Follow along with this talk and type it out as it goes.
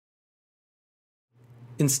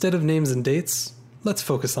Instead of names and dates, let's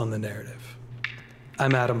focus on the narrative.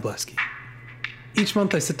 I'm Adam Blesky. Each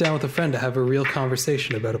month I sit down with a friend to have a real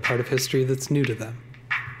conversation about a part of history that's new to them.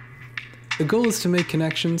 The goal is to make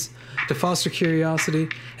connections, to foster curiosity,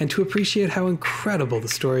 and to appreciate how incredible the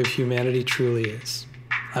story of humanity truly is.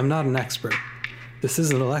 I'm not an expert. This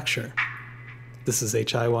isn't a lecture. This is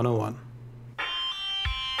HI 101.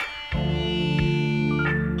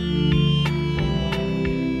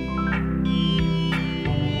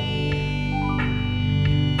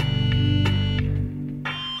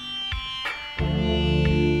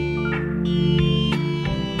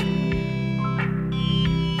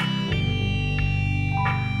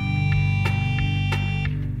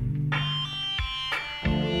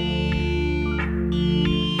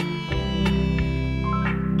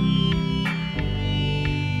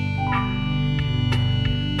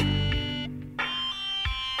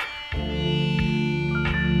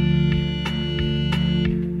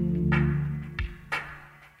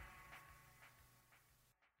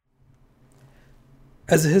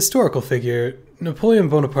 As a historical figure, Napoleon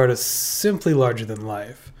Bonaparte is simply larger than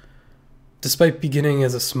life. Despite beginning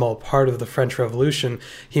as a small part of the French Revolution,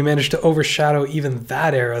 he managed to overshadow even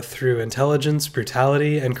that era through intelligence,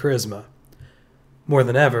 brutality, and charisma. More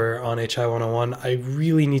than ever, on HI 101, I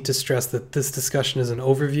really need to stress that this discussion is an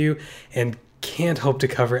overview and can't hope to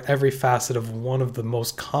cover every facet of one of the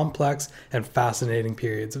most complex and fascinating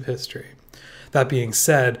periods of history. That being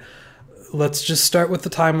said, let's just start with the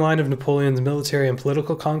timeline of Napoleon's military and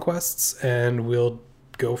political conquests, and we'll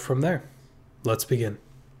go from there. Let's begin.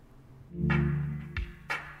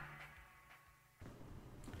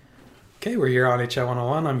 Okay, we're here on HI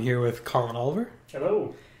 101. I'm here with Colin Oliver.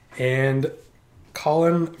 Hello. And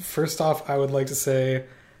Colin, first off, I would like to say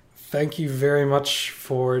thank you very much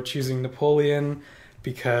for choosing Napoleon,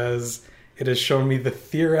 because it has shown me the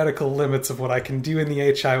theoretical limits of what I can do in the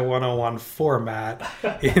HI 101 format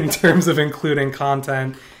in terms of including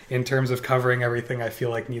content, in terms of covering everything I feel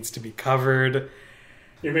like needs to be covered.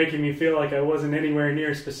 You're making me feel like I wasn't anywhere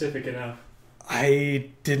near specific enough. I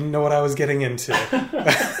didn't know what I was getting into.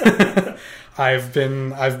 I've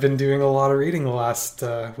been doing a lot of reading the last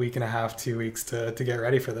week and a half, 2 weeks to get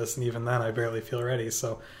ready for this, and even then I barely feel ready.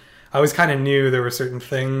 So I always kind of knew there were certain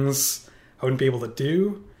things I wouldn't be able to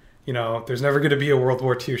do. You know, there's never going to be a World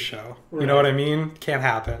War II show. Right. You know what I mean? Can't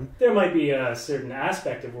happen. There might be a certain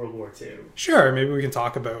aspect of World War II. Sure, maybe we can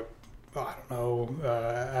talk about, I don't know,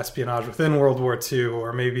 espionage within World War II,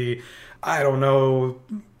 or maybe, I don't know,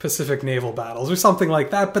 Pacific naval battles or something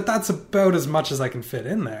like that, but that's about as much as I can fit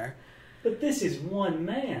in there. But this is one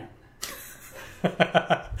man.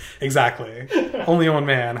 Exactly. Only one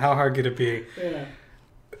man. How hard could it be? Yeah.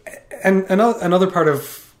 And another part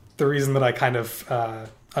of the reason that I kind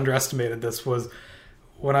of underestimated this was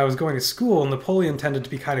when I was going to school, Napoleon tended to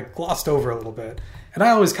be kind of glossed over a little bit. And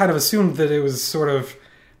I always kind of assumed that it was sort of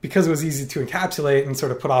because it was easy to encapsulate and sort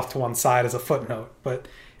of put off to one side as a footnote. But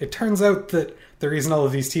it turns out that the reason all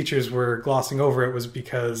of these teachers were glossing over it was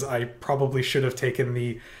because I probably should have taken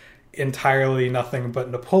the entirely nothing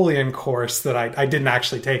but Napoleon course that I didn't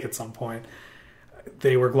actually take at some point.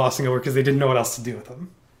 They were glossing over because they didn't know what else to do with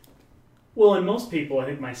them. Well, and most people, I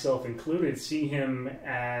think myself included, see him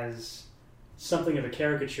as something of a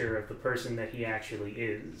caricature of the person that he actually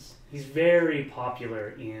is. He's very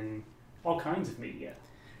popular in all kinds of media.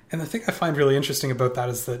 And the thing I find really interesting about that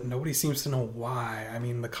is that nobody seems to know why. I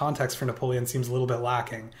mean, the context for Napoleon seems a little bit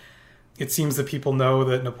lacking. It seems that people know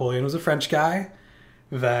that Napoleon was a French guy,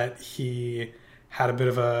 that he had a bit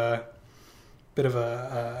of an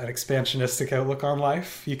expansionistic outlook on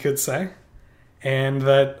life, you could say. And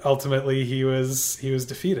that ultimately he was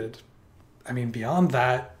defeated. I mean, beyond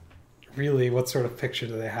that, really, what sort of picture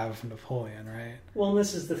do they have of Napoleon, right? Well,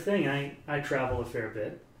 this is the thing. I travel a fair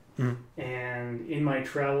bit. Mm-hmm. And in my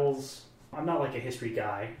travels, I'm not like a history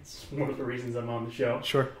guy. It's one of the reasons I'm on the show.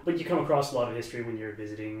 Sure. But you come across a lot of history when you're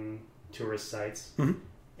visiting tourist sites.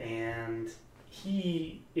 Mm-hmm. And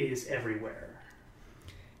he is everywhere.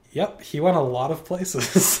 Yep, he went a lot of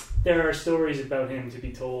places. There are stories about him to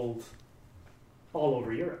be told all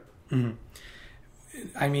over Europe. Mm-hmm.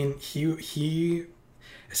 I mean, he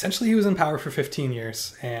essentially he was in power for 15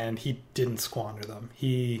 years, and he didn't squander them.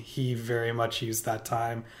 He very much used that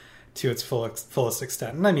time to its fullest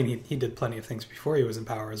extent. And I mean, he did plenty of things before he was in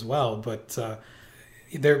power as well, but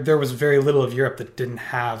there was very little of Europe that didn't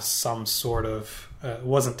have some sort of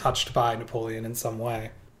wasn't touched by Napoleon in some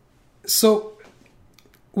way. So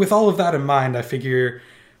with all of that in mind, I figure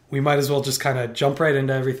we might as well just kind of jump right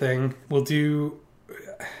into everything. We'll do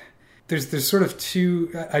there's sort of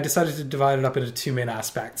two. I decided to divide it up into two main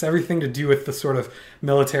aspects. Everything to do with the sort of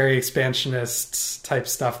military expansionist type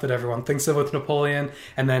stuff that everyone thinks of with Napoleon,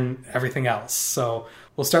 and then everything else. So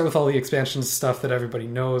we'll start with all the expansion stuff that everybody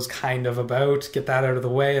knows kind of about, get that out of the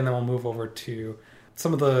way, and then we'll move over to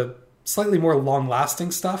some of the slightly more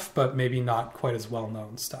long-lasting stuff, but maybe not quite as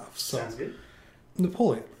well-known stuff. So, sounds good.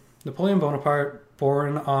 Napoleon Bonaparte,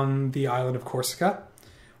 born on the island of Corsica,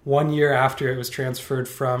 1 year after it was transferred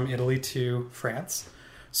from Italy to France.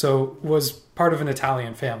 So was part of an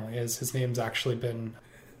Italian family, as his name's actually been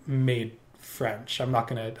made French. I'm not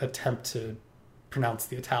going to attempt to pronounce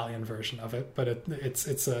the Italian version of it, but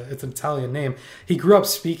it's an Italian name. He grew up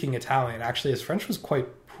speaking Italian. Actually, his French was quite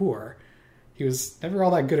poor. He was never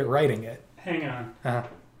all that good at writing it. Hang on.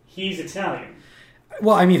 He's Italian.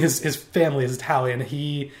 Well, I mean, his family is Italian.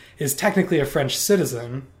 He is technically a French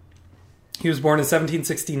citizen. He was born in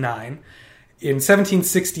 1769. In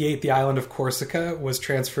 1768, the island of Corsica was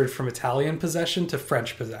transferred from Italian possession to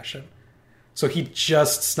French possession. So he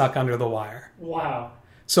just snuck under the wire. Wow.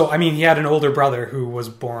 So, I mean, he had an older brother who was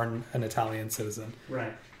born an Italian citizen.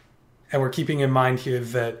 Right. And we're keeping in mind here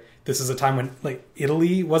that this is a time when, like,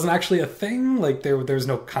 Italy wasn't actually a thing. Like, there was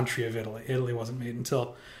no country of Italy. Italy wasn't made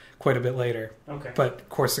until quite a bit later. Okay. But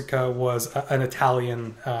Corsica was an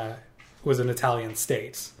Italian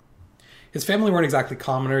state. His family weren't exactly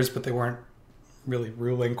commoners, but they weren't really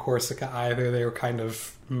ruling Corsica either. They were kind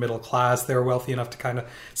of middle class. They were wealthy enough to kind of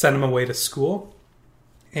send him away to school.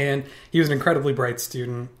 And he was an incredibly bright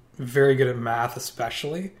student, very good at math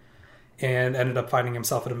especially, and ended up finding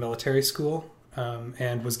himself at a military school,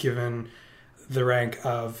 and was given the rank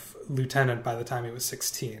of lieutenant by the time he was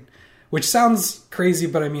 16. Which sounds crazy,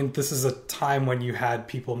 but I mean, this is a time when you had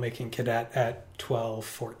people making cadet at 12,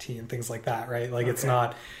 14, things like that, right? Like,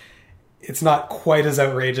 Okay. It's not quite as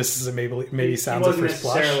outrageous as it maybe sounds at first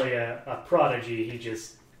blush. He wasn't necessarily a prodigy.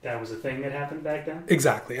 That was a thing that happened back then?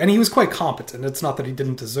 Exactly. And he was quite competent. It's not that he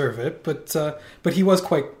didn't deserve it, but he was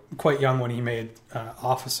quite young when he made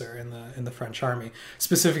officer in the French army,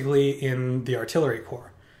 specifically in the artillery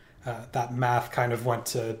corps. That math kind of went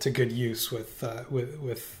to good use with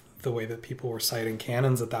the way that people were sighting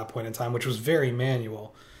cannons at that point in time, which was very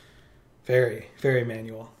manual. Very, very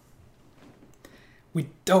manual. We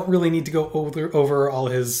don't really need to go over all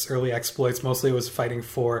his early exploits. Mostly it was fighting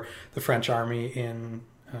for the French army in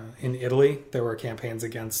Italy. There were campaigns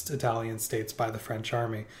against Italian states by the French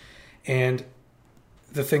army. And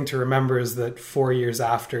the thing to remember is that 4 years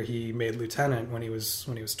after he made lieutenant, when he was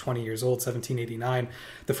 20 years old, 1789,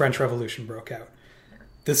 the French Revolution broke out.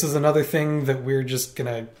 This is another thing that we're just going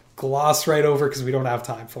to gloss right over because we don't have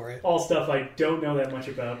time for it. All stuff I don't know that much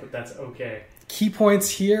about, but that's okay. Key points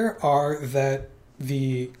here are that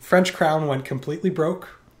the French crown went completely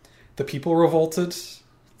broke. The people revolted.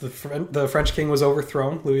 The French king was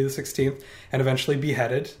overthrown, Louis XVI, and eventually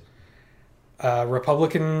beheaded. A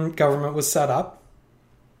Republican government was set up.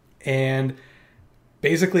 And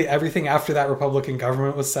basically everything after that Republican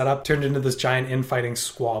government was set up turned into this giant infighting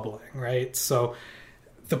squabbling, right? So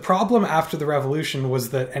the problem after the revolution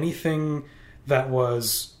was that anything that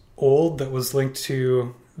was old, that was linked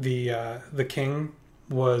to the king,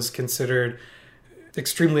 was considered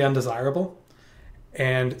extremely undesirable.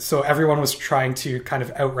 And so everyone was trying to kind of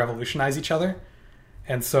out-revolutionize each other.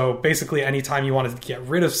 And so basically anytime you wanted to get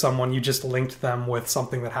rid of someone, you just linked them with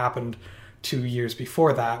something that happened 2 years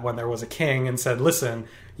before that when there was a king and said, listen,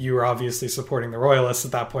 you were obviously supporting the royalists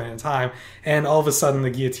at that point in time. And all of a sudden the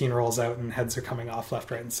guillotine rolls out and heads are coming off left,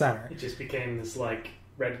 right, and center. It just became this, like,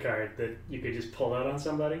 red card that you could just pull out on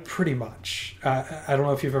somebody? Pretty much. I don't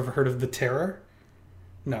know if you've ever heard of the Terror.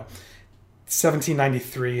 No.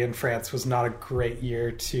 1793 in France was not a great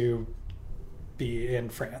year to be in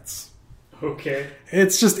France. Okay.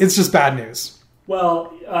 It's just bad news.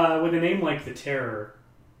 Well, with a name like the Terror,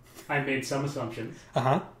 I made some assumptions.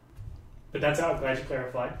 Uh-huh. But that's how I'm glad you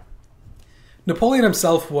clarified. Napoleon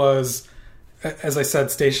himself was, as I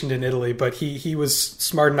said, stationed in Italy, but he was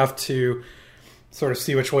smart enough to sort of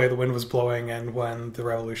see which way the wind was blowing, and when the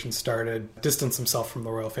revolution started, distance himself from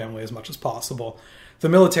the royal family as much as possible. The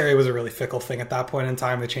military was a really fickle thing at that point in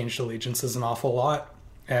time. They changed allegiances an awful lot,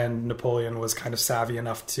 and Napoleon was kind of savvy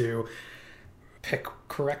enough to pick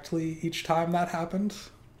correctly each time that happened.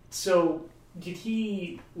 So, did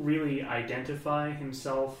he really identify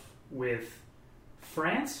himself with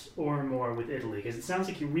France or more with Italy? Because it sounds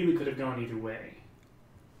like he really could have gone either way.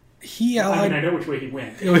 I know which way he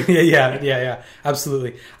went. yeah,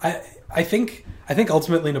 absolutely. I think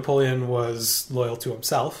ultimately Napoleon was loyal to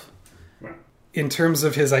himself. Right. In terms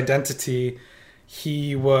of his identity,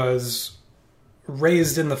 he was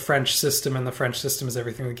raised in the French system, and the French system is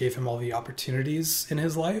everything that gave him all the opportunities in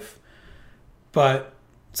his life. But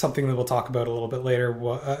something that we'll talk about a little bit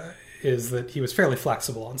later is that he was fairly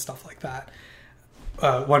flexible on stuff like that.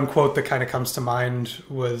 One quote that kind of comes to mind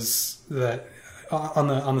was that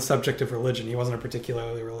on the subject of religion, he wasn't a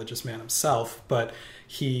particularly religious man himself, but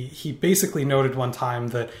he basically noted one time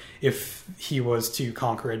that if he was to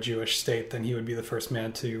conquer a Jewish state, then he would be the first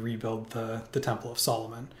man to rebuild the Temple of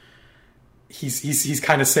Solomon. He's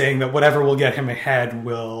kind of saying that whatever will get him ahead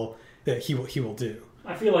he will do.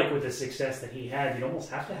 I feel like with the success that he had, you'd almost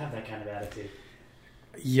have to have that kind of attitude.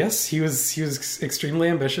 Yes, he was extremely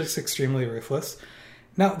ambitious, extremely ruthless.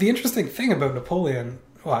 Now, the interesting thing about Napoleon,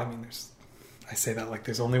 well, I mean, I say that like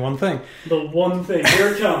there's only one thing. The one thing. Here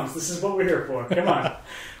it comes. This is what we're here for. Come on.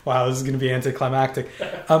 Wow, this is going to be anticlimactic.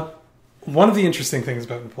 One of the interesting things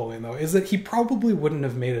about Napoleon, though, is that he probably wouldn't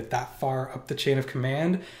have made it that far up the chain of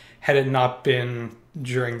command had it not been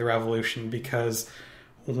during the Revolution, because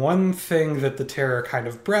one thing that the Terror kind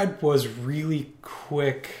of bred was really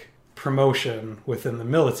quick promotion within the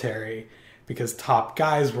military, because top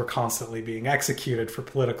guys were constantly being executed for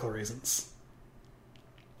political reasons.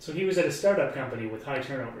 So he was at a startup company with high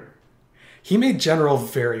turnover. He made general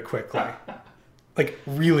very quickly. Like,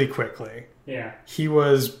 really quickly. Yeah. He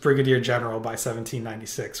was brigadier general by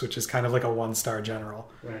 1796, which is kind of like a one-star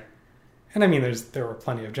general. Right. And I mean, there were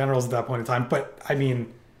plenty of generals at that point in time, but I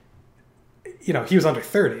mean, he was under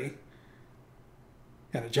 30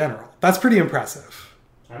 and a general. That's pretty impressive.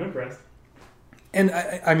 I'm impressed. And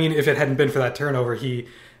I mean, if it hadn't been for that turnover, he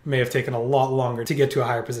may have taken a lot longer to get to a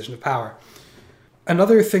higher position of power.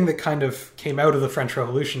 Another thing that kind of came out of the French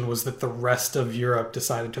Revolution was that the rest of Europe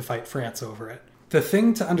decided to fight France over it. The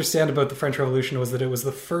thing to understand about the French Revolution was that it was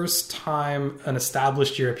the first time an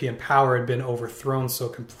established European power had been overthrown so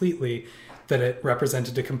completely that it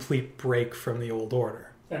represented a complete break from the old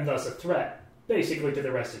order. And thus a threat, basically, to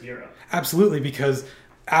the rest of Europe. Absolutely, because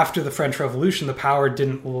after the French Revolution, the power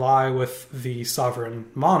didn't lie with the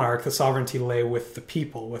sovereign monarch. The sovereignty lay with the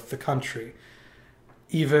people, with the country.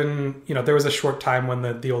 Even, there was a short time when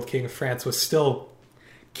the old king of France was still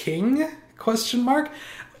king, ?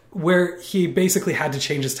 Where he basically had to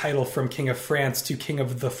change his title from King of France to King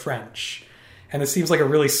of the French. And it seems like a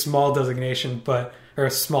really small designation, or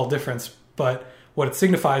a small difference, but what it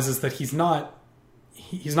signifies is that he's not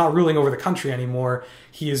ruling over the country anymore.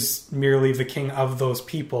 He is merely the king of those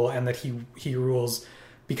people, and that he rules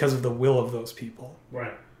because of the will of those people.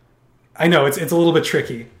 Right. I know, it's a little bit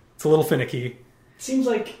tricky. It's a little finicky.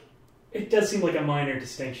 It does seem like a minor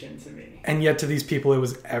distinction to me. And yet to these people, it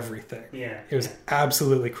was everything. Yeah. It was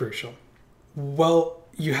absolutely crucial. Well,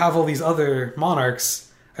 you have all these other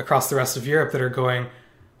monarchs across the rest of Europe that are going,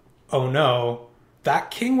 oh no,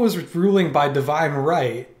 that king was ruling by divine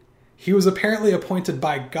right. He was apparently appointed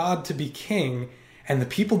by God to be king, and the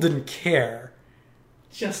people didn't care.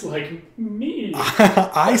 Just like me.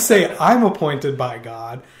 I say I'm appointed by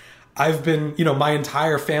God. I've been, my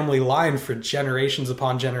entire family line for generations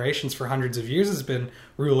upon generations for hundreds of years has been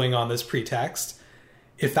ruling on this pretext.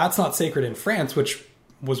 If that's not sacred in France, which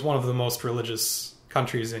was one of the most religious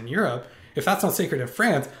countries in Europe, if that's not sacred in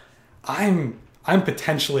France, I'm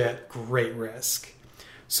potentially at great risk.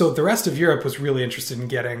 So the rest of Europe was really interested in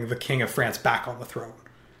getting the King of France back on the throne.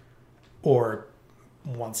 Or,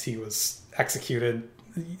 once he was executed,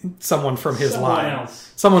 someone from his line.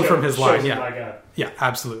 Someone from his line, yeah. Yeah,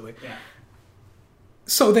 absolutely. Yeah.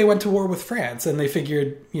 So they went to war with France, and they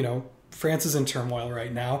figured, France is in turmoil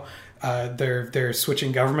right now. They're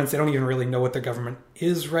switching governments. They don't even really know what their government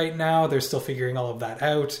is right now. They're still figuring all of that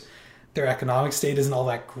out. Their economic state isn't all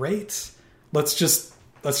that great. Let's just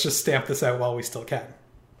stamp this out while we still can.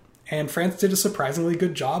 And France did a surprisingly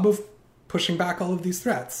good job of pushing back all of these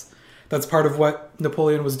threats. That's part of what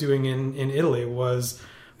Napoleon was doing in Italy, was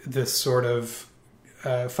this sort of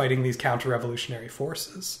fighting these counter-revolutionary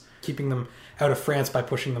forces, keeping them out of France by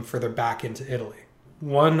pushing them further back into Italy.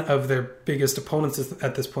 One of their biggest opponents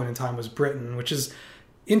at this point in time was Britain, which is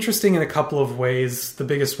interesting in a couple of ways. The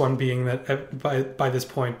biggest one being that by this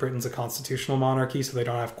point, Britain's a constitutional monarchy, so they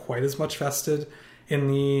don't have quite as much vested in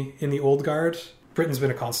the old guard. Britain's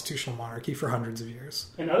been a constitutional monarchy for hundreds of years.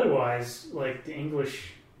 And otherwise, like, the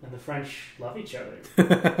English and the French love each other.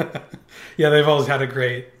 Yeah, they've always had a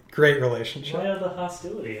great relationship. Why all the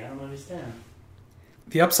hostility? I don't understand.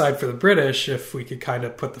 The upside for the British, if we could kind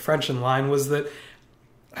of put the French in line, was that,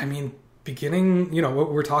 beginning,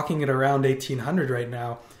 we're talking at around 1800 right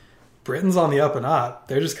now, Britain's on the up and up.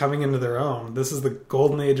 They're just coming into their own. This is the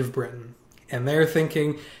golden age of Britain. And they're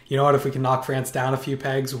thinking, if we can knock France down a few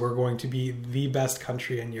pegs, we're going to be the best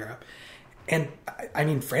country in Europe. And I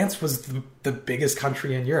mean, France was the biggest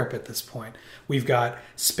country in Europe at this point. We've got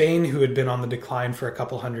Spain, who had been on the decline for a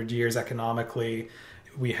couple hundred years economically.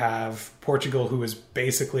 We have Portugal, who was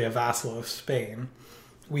basically a vassal of Spain.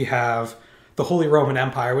 We have the Holy Roman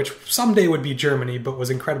Empire, which someday would be Germany, but was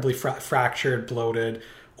incredibly fractured, bloated,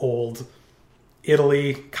 old.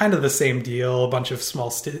 Italy, kind of the same deal, a bunch of small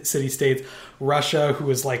city-states. Russia, who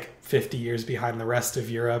was like 50 years behind the rest of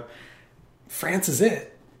Europe. France is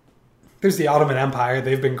it. There's the Ottoman Empire.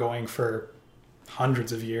 They've been going for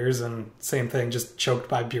hundreds of years, and same thing, just choked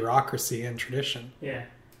by bureaucracy and tradition. Yeah.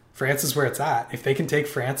 France is where it's at. If they can take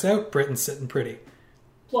France out, Britain's sitting pretty.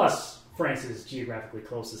 Plus, France is geographically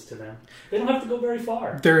closest to them. They don't have to go very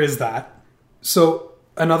far. There is that. So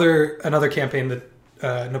another campaign that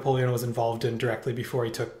Napoleon was involved in directly before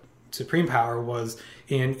he took supreme power was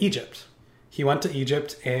in Egypt. He went to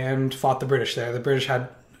Egypt and fought the British there. The British had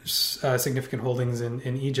significant holdings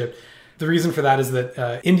in Egypt. The reason for that is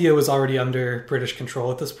that India was already under British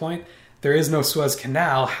control at this point. There is no Suez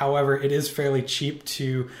Canal. However, it is fairly cheap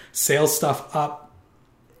to sail stuff up,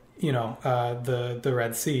 the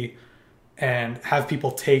Red Sea and have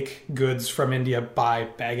people take goods from India by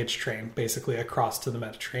baggage train, basically across to the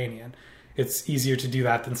Mediterranean. It's easier to do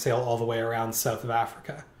that than sail all the way around south of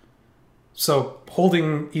Africa. So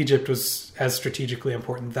holding Egypt was as strategically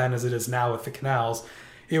important then as it is now with the canals.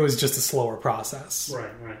 It was just a slower process.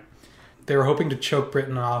 Right. They were hoping to choke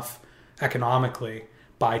Britain off economically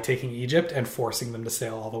by taking Egypt and forcing them to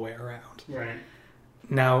sail all the way around. Right.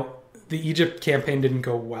 Now, the Egypt campaign didn't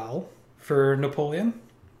go well for Napoleon.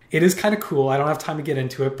 It is kind of cool. I don't have time to get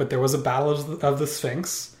into it, but there was a battle of the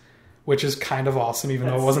Sphinx, which is kind of awesome, even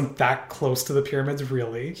though it wasn't that close to the pyramids,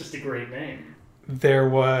 really. Just a great name. There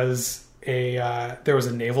was a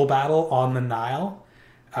naval battle on the Nile.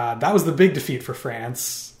 That was the big defeat for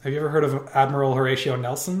France. Have you ever heard of Admiral Horatio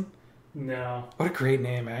Nelson? No. What a great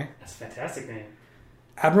name, eh? That's a fantastic name.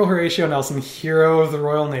 Admiral Horatio Nelson, hero of the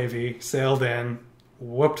Royal Navy, sailed in,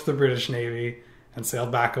 whooped the British Navy, and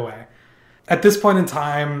sailed back away. At this point in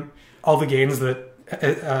time, all the gains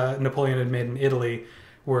that Napoleon had made in Italy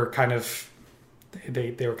were kind of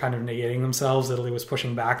negating themselves. Italy was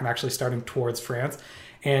pushing back and actually starting towards France.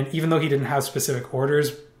 And even though he didn't have specific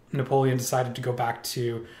orders, Napoleon decided to go back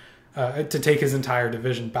to take his entire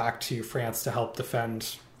division back to France to help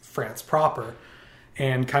defend France proper,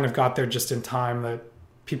 and kind of got there just in time that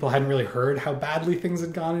people hadn't really heard how badly things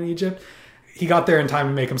had gone in Egypt. He got there in time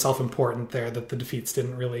to make himself important there, that the defeats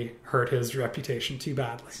didn't really hurt his reputation too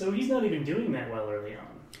badly. So he's not even doing that well early on.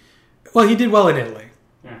 Well, he did well in Italy.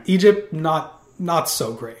 Yeah. Egypt, not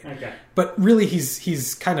so great. Okay. But really,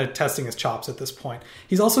 he's kind of testing his chops at this point.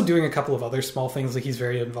 He's also doing a couple of other small things. Like, he's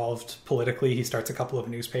very involved politically. He starts a couple of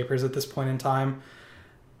newspapers at this point in time.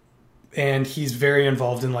 And he's very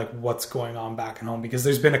involved in, like, what's going on back at home, because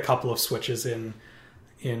there's been a couple of switches in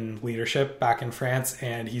leadership back in France,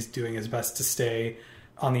 and he's doing his best to stay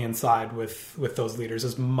on the inside with those leaders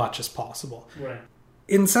as much as possible. Right.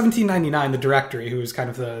 In 1799, the Directory, who was kind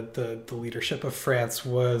of the leadership of France,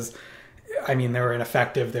 was, I mean, they were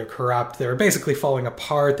ineffective, they were corrupt, they were basically falling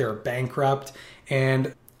apart, they were bankrupt,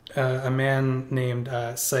 and a man named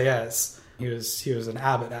Sieyès, he was an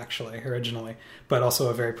abbot, actually, originally, but also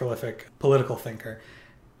a very prolific political thinker,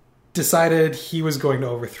 decided he was going to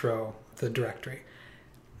overthrow the Directory.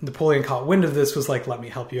 Napoleon caught wind of this, was like, let me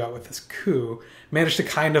help you out with this coup, managed to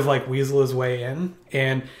kind of like weasel his way in,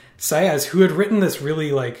 and Sieyès, who had written this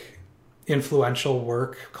really like influential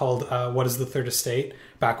work called What is the Third Estate,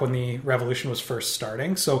 back when the revolution was first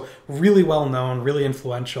starting, so really well known, really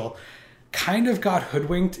influential, kind of got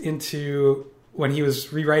hoodwinked into, when he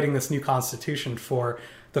was rewriting this new constitution for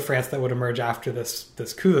the France that would emerge after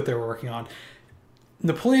this coup that they were working on,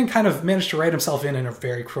 Napoleon kind of managed to write himself in a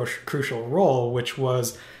very crucial role, which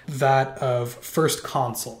was that of first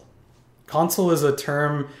consul. Consul is a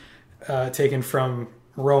term taken from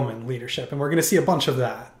Roman leadership, and we're going to see a bunch of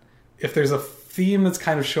that. If there's a theme that's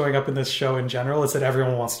kind of showing up in this show in general, it's that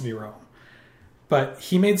everyone wants to be Rome. But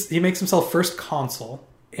he makes himself first consul,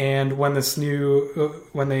 and when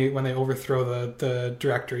they overthrow the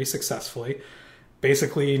Directory successfully,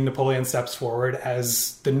 basically Napoleon steps forward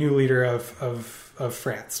as the new leader of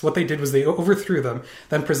France. What they did was they overthrew them,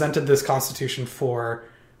 then presented this constitution for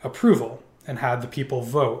approval, and had the people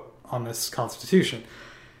vote on this constitution.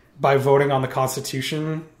 By voting on the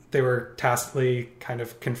constitution, they were tacitly kind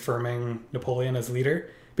of confirming Napoleon as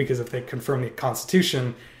leader, because if they confirm the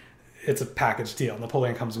constitution, it's a package deal.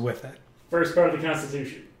 Napoleon comes with it. First part of the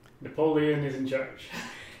constitution, Napoleon is in charge.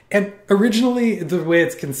 And originally, the way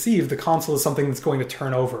it's conceived, the consul is something that's going to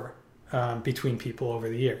turn over between people over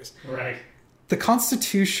the years. Right. The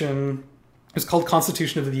Constitution It was called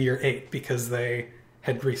Constitution of the Year 8 because they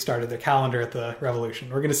had restarted their calendar at the Revolution.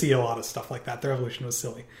 We're going to see a lot of stuff like that. The Revolution was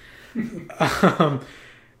silly.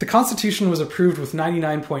 The Constitution was approved with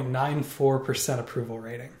 99.94% approval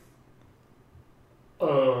rating.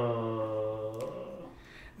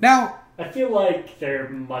 Now, I feel like there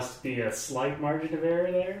must be a slight margin of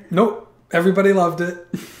error there. Nope. Everybody loved it.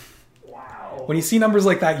 Wow. When you see numbers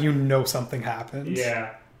like that, you know something happened.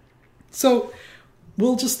 Yeah. So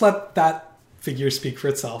we'll just let that figure speak for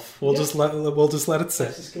itself. We'll just let it sit.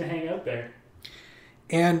 It's just gonna hang out there.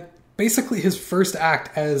 And basically, his first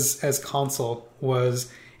act as consul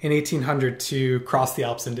was in 1800 to cross the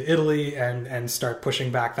Alps into Italy and start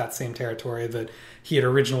pushing back that same territory that he had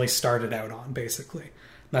originally started out on. Basically,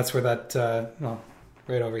 that's where that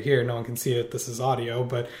right over here. No one can see it. This is audio,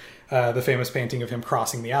 but the famous painting of him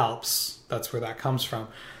crossing the Alps. That's where that comes from.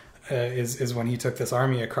 Is when he took this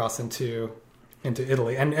army across into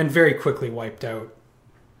Italy and very quickly wiped out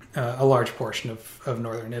a large portion of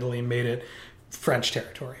northern Italy and made it French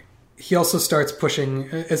territory. He also starts pushing,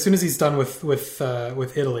 as soon as he's done with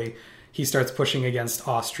Italy, he starts pushing against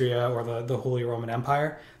Austria or the Holy Roman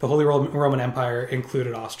Empire. The Holy Roman Empire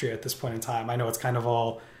included Austria at this point in time. I know it's kind of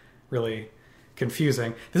all really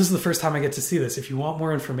confusing. This is the first time I get to see this. If you want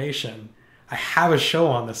more information, I have a show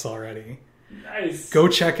on this already. Nice. Go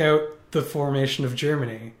check out the formation of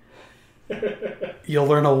Germany. You'll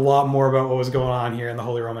learn a lot more about what was going on here in the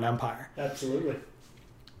Holy Roman Empire. Absolutely.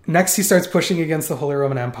 Next, he starts pushing against the Holy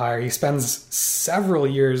Roman Empire. He spends several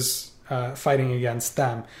years fighting against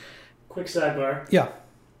them. Quick sidebar. Yeah.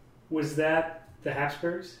 Was that the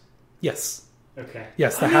Habsburgs? Yes. Okay.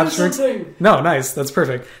 Yes, the I knew Habsburgs. something. No, nice. That's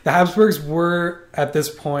perfect. The Habsburgs were, at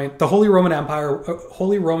this point, the Holy Roman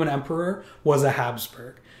Emperor was a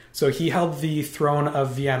Habsburg. So he held the throne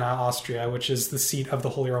of Vienna, Austria, which is the seat of the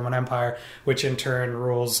Holy Roman Empire, which in turn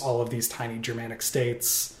rules all of these tiny Germanic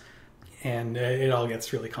states. And it all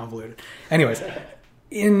gets really convoluted. Anyways,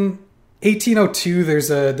 in 1802,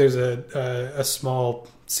 there's a small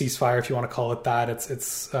ceasefire, if you want to call it that.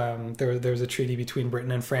 There's a treaty between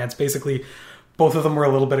Britain and France. Basically, both of them were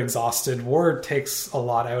a little bit exhausted. War takes a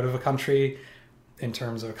lot out of a country in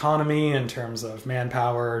terms of economy, in terms of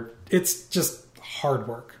manpower. It's just hard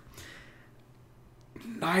work.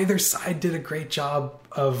 Neither side did a great job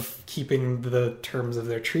of keeping the terms of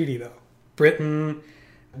their treaty, though. Britain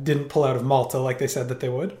didn't pull out of Malta like they said that they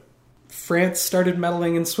would. France started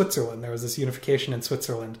meddling in Switzerland. There was this unification in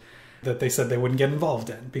Switzerland that they said they wouldn't get involved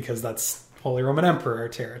in because that's Holy Roman Emperor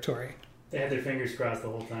territory. They had their fingers crossed the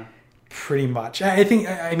whole time. Pretty much.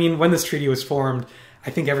 I mean, when this treaty was formed,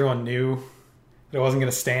 I think everyone knew that it wasn't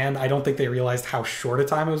going to stand. I don't think they realized how short a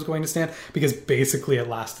time it was going to stand because basically it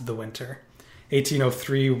lasted the winter.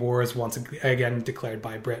 1803, war is once again declared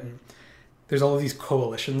by Britain. There's all of these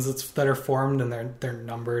coalitions that are formed, and they're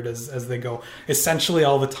numbered as they go. Essentially,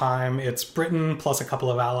 all the time, it's Britain plus a couple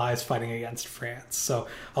of allies fighting against France. So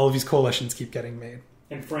all of these coalitions keep getting made.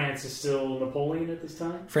 And France is still Napoleon at this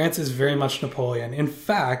time? France is very much Napoleon. In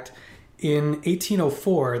fact, in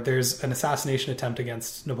 1804, there's an assassination attempt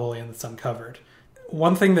against Napoleon that's uncovered.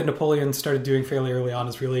 One thing that Napoleon started doing fairly early on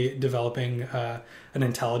is really developing an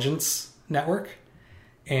intelligence network.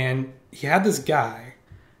 And he had this guy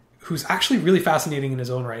who's actually really fascinating in his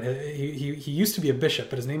own right. He used to be a bishop,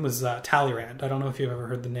 but his name was Talleyrand. I don't know if you've ever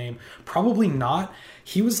heard the name. Probably not.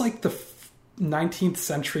 He was like the 19th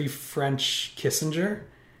century French Kissinger.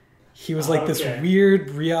 He was like this weird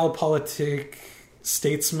realpolitik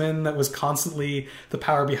statesman that was constantly the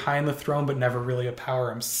power behind the throne, but never really a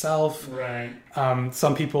power himself. Right.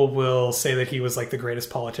 Some people will say that he was like the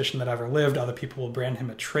greatest politician that ever lived. Other people will brand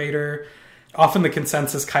him a traitor. Often the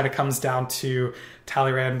consensus kind of comes down to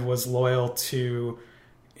Talleyrand was loyal to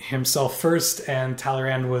himself first, and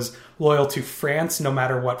Talleyrand was loyal to France, no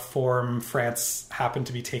matter what form France happened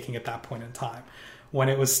to be taking at that point in time. When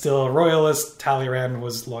it was still a royalist, Talleyrand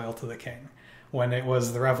was loyal to the king. When it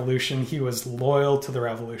was the revolution, he was loyal to the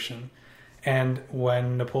revolution. And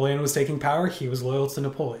when Napoleon was taking power, he was loyal to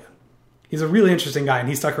Napoleon. He's a really interesting guy, and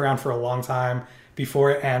he stuck around for a long time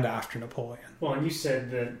before and after Napoleon. Well, and you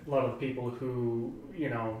said that a lot of the people who,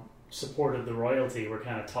 supported the royalty were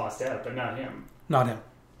kind of tossed out, but not him. Not him.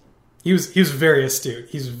 He was very astute.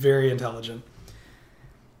 He's very intelligent.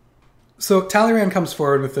 So Talleyrand comes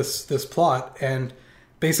forward with this plot and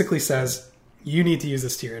basically says, you need to use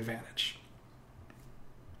this to your advantage.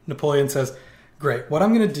 Napoleon says, great, what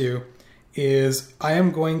I'm going to do is I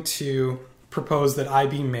am going to propose that I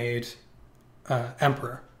be made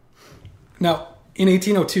emperor. Now, in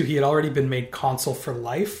 1802, he had already been made consul for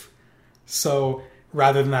life. So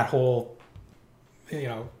rather than that whole,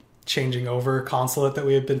 changing over consulate that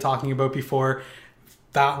we had been talking about before,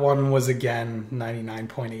 that one was again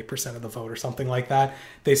 99.8% of the vote or something like that.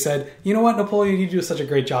 They said, you know what, Napoleon, you do such a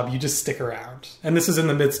great job. You just stick around. And this is in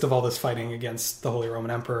the midst of all this fighting against the Holy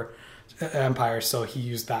Roman Empire. So he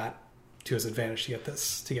used that to his advantage to get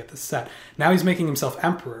this set. Now he's making himself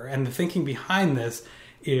emperor. And the thinking behind this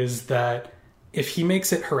is that if he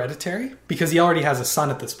makes it hereditary, because he already has a son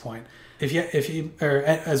at this point,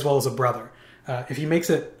 as well as a brother, if he makes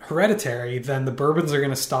it hereditary, then the Bourbons are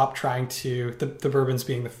going to stop trying to, the Bourbons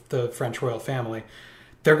being the French royal family,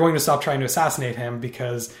 they're going to stop trying to assassinate him,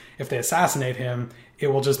 because if they assassinate him, it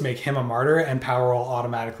will just make him a martyr and power will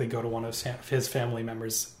automatically go to one of his family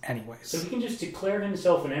members anyways. So he can just declare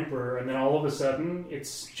himself an emperor, and then all of a sudden,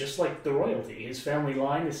 it's just like the royalty. His family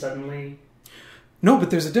line is suddenly... No,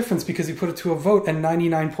 but there's a difference, because he put it to a vote and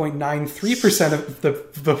 99.93% of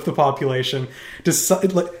the population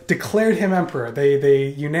declared him emperor. They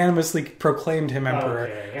unanimously proclaimed him emperor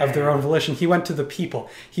of their own volition. He went to the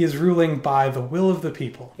people. He is ruling by the will of the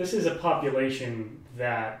people. This is a population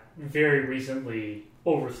that very recently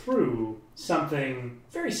overthrew something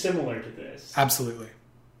very similar to this. Absolutely.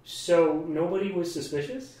 So nobody was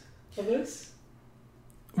suspicious of this?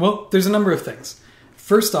 Well, there's a number of things.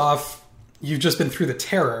 First off, you've just been through the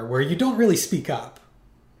terror where you don't really speak up,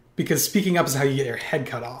 because speaking up is how you get your head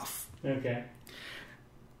cut off. Okay.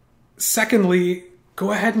 Secondly,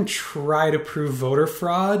 go ahead and try to prove voter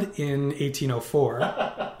fraud in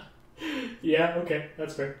 1804. Yeah, okay,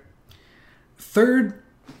 that's fair. Third,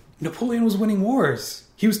 Napoleon was winning wars.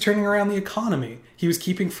 He was turning around the economy. He was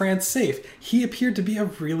keeping France safe. He appeared to be a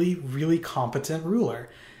really, really competent ruler.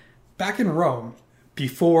 Back in Rome,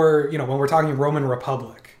 before, when we're talking Roman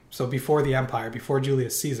Republic, so before the empire, before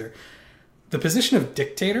Julius Caesar, the position of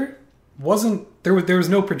dictator wasn't... There was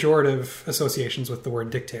no pejorative associations with the word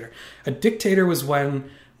dictator. A dictator was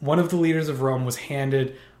when one of the leaders of Rome was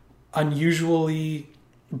handed unusually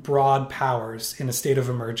broad powers in a state of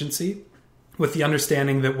emergency, with the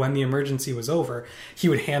understanding that when the emergency was over, he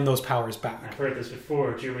would hand those powers back. I've heard this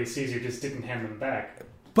before. Julius Caesar just didn't hand them back.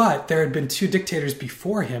 But there had been 2 dictators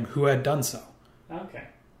before him who had done so. Okay.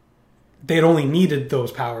 They had only needed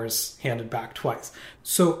those powers handed back twice.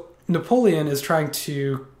 So Napoleon is trying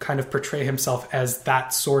to kind of portray himself as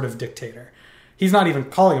that sort of dictator. He's not even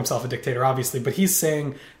calling himself a dictator, obviously, but he's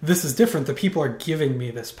saying, this is different. The people are giving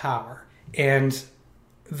me this power. And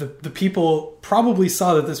the people probably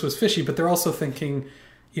saw that this was fishy, but they're also thinking,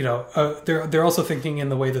 they're also thinking in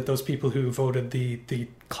the way that those people who voted the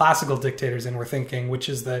classical dictators in were thinking, which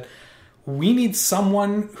is that we need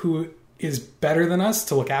someone who is better than us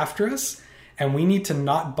to look after us, and we need to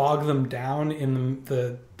not bog them down in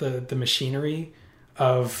the machinery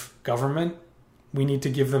of government. We need to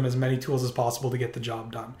give them as many tools as possible to get the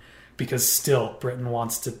job done, because still Britain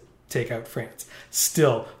wants to take out France.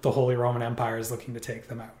 Still the Holy Roman Empire is looking to take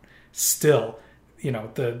them out. Still,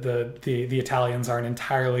 the Italians aren't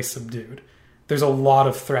entirely subdued. There's a lot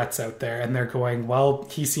of threats out there, and they're going, well,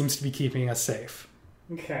 he seems to be keeping us safe.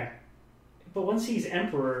 Okay. But once he's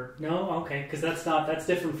emperor, no? Okay, because that's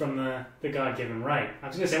different from the God-given right. I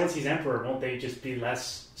was going to say, once he's emperor, won't they just be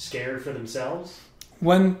less scared for themselves?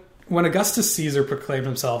 When Augustus Caesar proclaimed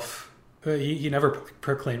himself, he never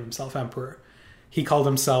proclaimed himself emperor. He called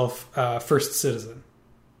himself first citizen.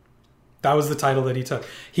 That was the title that he took.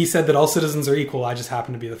 He said that all citizens are equal, I just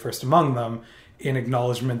happen to be the first among them, in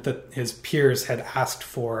acknowledgement that his peers had asked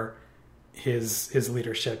for his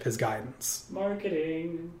leadership, his guidance.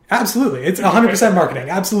 Marketing. Absolutely. It's 100% marketing.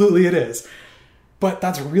 Absolutely it is. But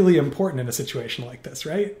that's really important in a situation like this,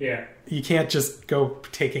 right? Yeah. You can't just go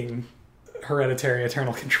taking hereditary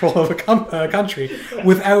eternal control of a country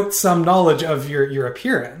without some knowledge of your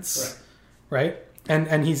appearance, right?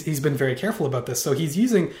 And he's been very careful about this. So he's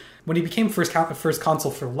using, when he became first consul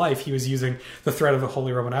for life, he was using the threat of the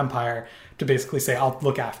Holy Roman Empire to basically say, I'll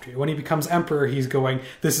look after you. When he becomes emperor, he's going,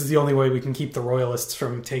 this is the only way we can keep the royalists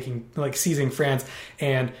from seizing France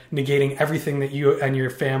and negating everything that you and your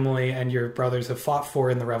family and your brothers have fought for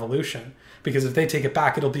in the revolution. Because if they take it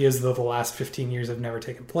back, it'll be as though the last 15 years have never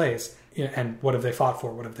taken place. And what have they fought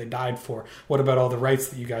for? What have they died for? What about all the rights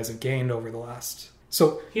that you guys have gained over the last...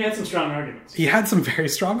 So he had some strong arguments. He had some very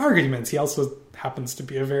strong arguments. He also happens to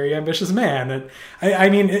be a very ambitious man. And I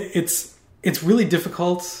mean, it's really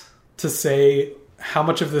difficult to say how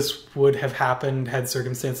much of this would have happened had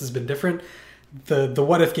circumstances been different. The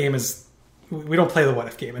what if game is, we don't play the what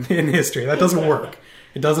if game in history. That doesn't work.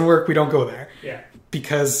 It doesn't work. We don't go there. Yeah.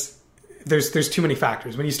 Because there's too many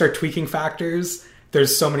factors. When you start tweaking factors,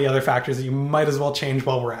 there's so many other factors that you might as well change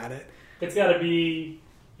while we're at it. It's got to be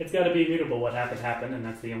immutable. What happened, and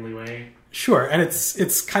that's the only way Sure, and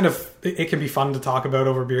it's kind of, it can be fun to talk about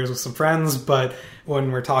over beers with some friends, but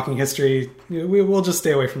when we're talking history, we'll just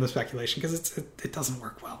stay away from the speculation because it doesn't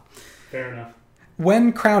work well. Fair enough.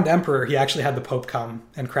 When crowned emperor, he actually had the Pope come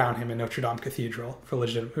and crown him in Notre Dame Cathedral for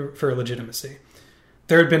legitimacy.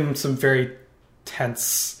 There had been some very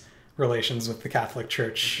tense relations with the Catholic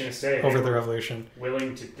Church over the Revolution.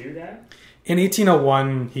 Willing to do that? In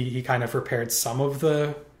 1801, he kind of repaired some of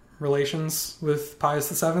the relations with Pius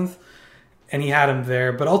VII, and he had him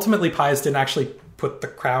there. But ultimately, Pius didn't actually put the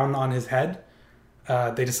crown on his head.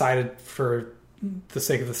 They decided, for the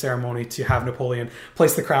sake of the ceremony, to have Napoleon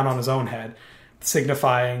place the crown on his own head,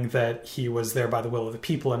 signifying that he was there by the will of the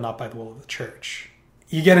people and not by the will of the church.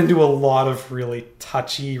 You get into a lot of really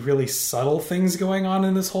touchy, really subtle things going on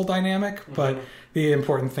in this whole dynamic, but the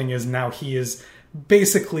important thing is now he is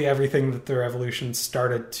basically everything that the revolution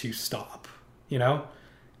started to stop. You know?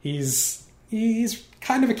 He's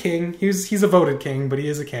kind of a king. He's a voted king, but he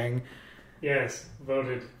is a king. Yes,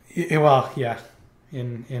 voted. Well, yeah,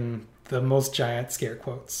 in the most giant scare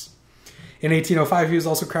quotes. In 1805, he was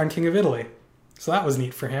also crowned King of Italy. So that was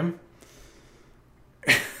neat for him.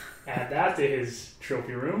 Add that to his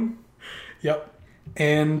trophy room. Yep.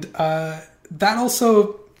 And that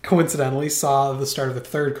also coincidentally saw the start of the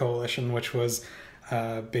Third Coalition, which was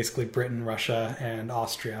basically Britain, Russia, and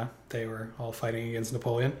Austria. They were all fighting against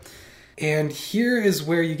Napoleon. And here is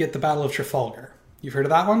where you get the Battle of Trafalgar. You've heard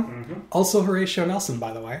of that one? Mm-hmm. Also Horatio Nelson,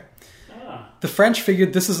 by the way. Ah. The French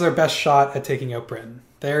figured this is their best shot at taking out Britain.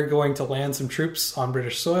 They're going to land some troops on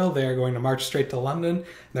British soil. They are going to march straight to London. And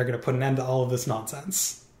they're going to put an end to all of this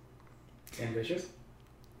nonsense. Ambitious.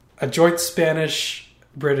 A joint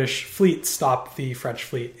Spanish-British fleet stopped the French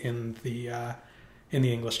fleet in the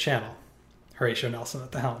English Channel. Horatio Nelson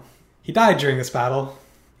at the helm. He died during this battle.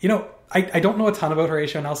 You know, I don't know a ton about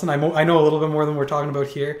Horatio Nelson. I know a little bit more than we're talking about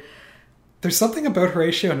here. There's something about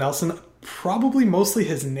Horatio Nelson, probably mostly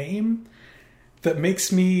his name, that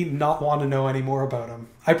makes me not want to know any more about him.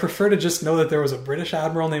 I prefer to just know that there was a British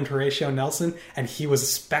admiral named Horatio Nelson, and he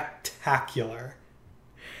was spectacular.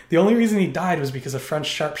 The only reason he died was because a French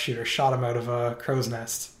sharpshooter shot him out of a crow's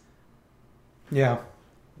nest. Yeah.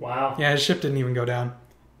 Wow. Yeah, his ship didn't even go down.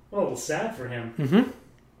 Well, a little sad for him. Mm-hmm.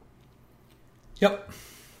 Yep.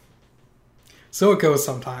 So it goes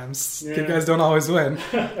sometimes. Yeah. Good guys don't always win.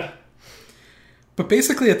 But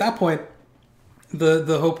basically at that point,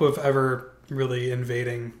 the hope of ever really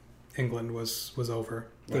invading England was over.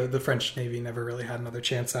 Right. The French Navy never really had another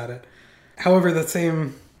chance at it. However, that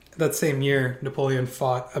same year, Napoleon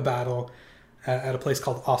fought a battle at a place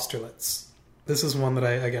called Austerlitz. This is one that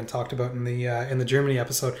I again talked about in the Germany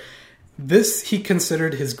episode. This he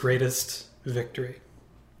considered his greatest victory.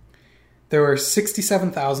 There were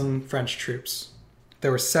 67,000 French troops.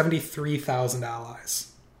 There were 73,000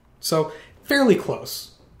 allies. So fairly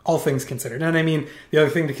close, all things considered. And I mean, the other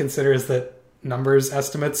thing to consider is that numbers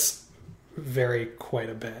estimates vary quite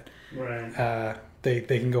a bit. Right. They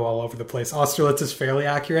can go all over the place. Austerlitz is fairly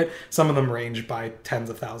accurate. Some of them range by tens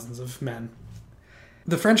of thousands of men.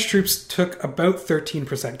 The French troops took about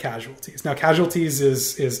 13% casualties. Now, casualties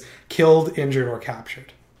is killed, injured, or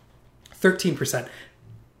captured. 13%,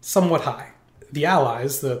 somewhat high. The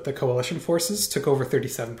Allies, the coalition forces, took over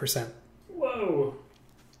 37%. Whoa.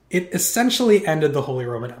 It essentially ended the Holy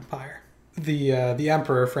Roman Empire. The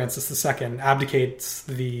Emperor, Francis II, abdicates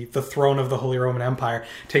the throne of the Holy Roman Empire,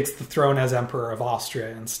 takes the throne as Emperor of Austria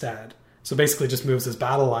instead. So basically just moves his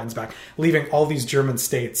battle lines back, leaving all these German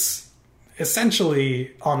states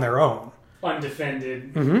essentially on their own.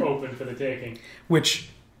 Undefended, open for the taking. Which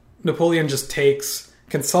Napoleon just takes,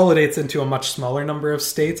 consolidates into a much smaller number of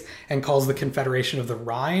states, and calls the Confederation of the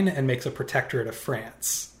Rhine and makes a protectorate of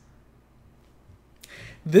France.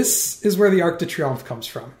 This is where the Arc de Triomphe comes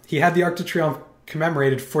from. He had the Arc de Triomphe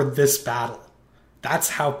commemorated for this battle. That's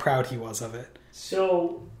how proud he was of it.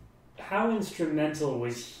 So, how instrumental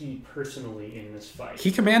was he personally in this fight?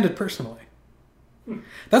 He commanded personally.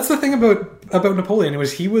 That's the thing about Napoleon,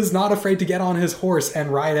 was he was not afraid to get on his horse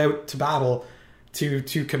and ride out to battle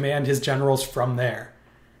to command his generals from there.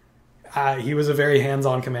 He was a very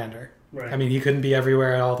hands-on commander. Right. I mean, he couldn't be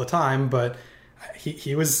everywhere all the time, but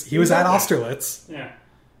he was at Austerlitz. Yeah.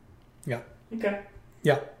 Yeah. Okay.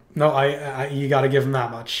 Yeah. No, I you got to give him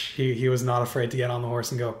that much. He was not afraid to get on the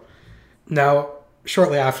horse and go. Now,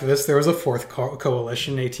 shortly after this, there was a fourth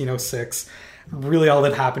coalition, 1806. Really, all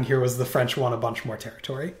that happened here was the French won a bunch more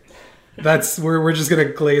territory. We're just going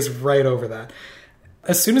to glaze right over that.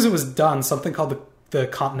 As soon as it was done, something called the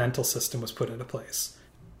Continental System was put into place.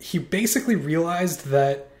 He basically realized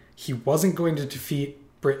that he wasn't going to defeat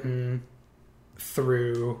Britain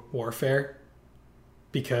through warfare.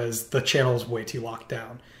 because the channel is way too locked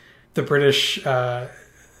down. The British, I'll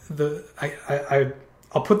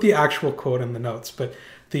put the actual quote in the notes, but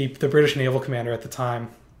the British naval commander at the time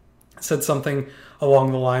said something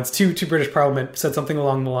along the lines, to British Parliament, said something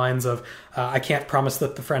along the lines of, I can't promise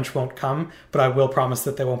that the French won't come, but I will promise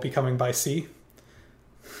that they won't be coming by sea.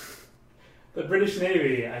 The British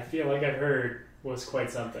Navy, I feel like I've heard, was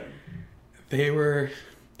quite something. They were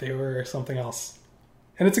something else.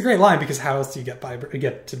 And it's a great line, because how else do you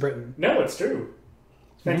get to Britain? No, it's true.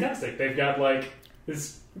 It's fantastic. Mm-hmm. They've got like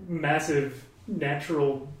this massive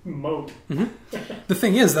natural moat. Mm-hmm. The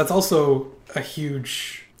thing is, that's also a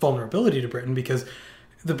huge vulnerability to Britain, because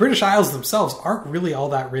the British Isles themselves aren't really all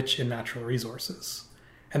that rich in natural resources.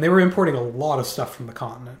 And they were importing a lot of stuff from the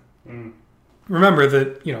continent. Mm. Remember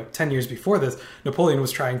that, 10 years before this, Napoleon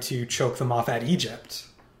was trying to choke them off at Egypt,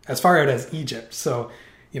 as far out as Egypt. So,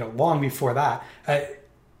 long before that,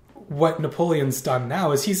 what Napoleon's done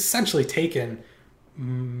now is he's essentially taken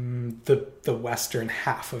the western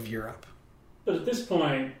half of Europe. But at this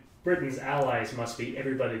point, Britain's allies must be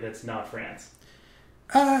everybody that's not France.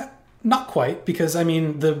 Not quite, because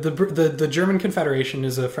the German Confederation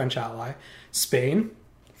is a French ally. Spain,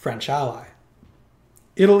 French ally.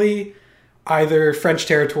 Italy, either French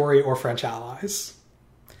territory or French allies.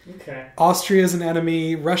 Okay. Austria is an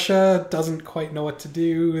enemy. Russia doesn't quite know what to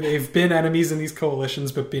do. They've been enemies in these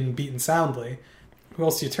coalitions, but been beaten soundly. Who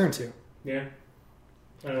else do you turn to? Yeah.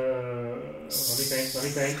 Let me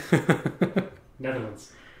think.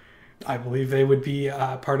 Netherlands. I believe they would be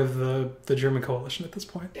part of the German coalition at this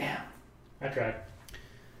point. Damn. I tried.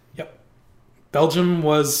 Yep. Belgium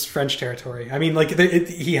was French territory.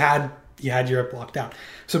 He had Europe locked down.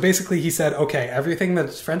 So basically he said, okay, everything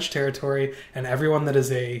that's French territory and everyone that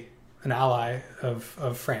is an ally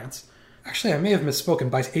of France. Actually, I may have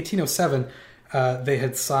misspoken. By 1807, they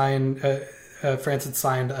had signed... France had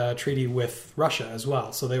signed a treaty with Russia as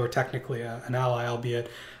well. So they were technically an ally, albeit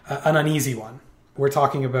an uneasy one. We're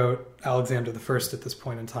talking about Alexander I at this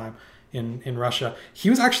point in time in Russia.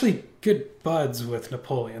 He was actually good buds with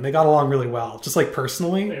Napoleon. They got along really well, just like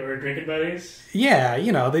personally. They were drinking buddies? Yeah,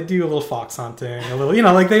 they do a little fox hunting, a little,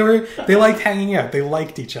 they liked hanging out. They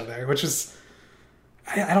liked each other, which is,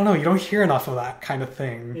 I don't know, you don't hear enough of that kind of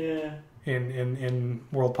thing. Yeah. In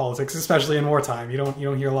world politics, especially in wartime. You don't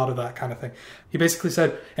hear a lot of that kind of thing. He basically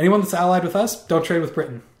said, anyone that's allied with us, don't trade with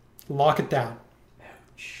Britain. Lock it down.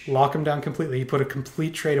 Ouch. Lock them down completely. He put a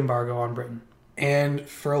complete trade embargo on Britain. And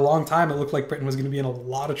for a long time, it looked like Britain was going to be in a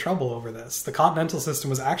lot of trouble over this. The continental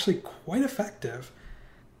system was actually quite effective.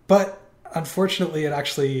 But unfortunately, it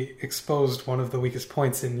actually exposed one of the weakest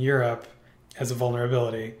points in Europe as a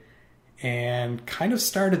vulnerability, and kind of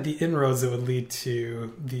started the inroads that would lead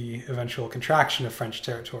to the eventual contraction of French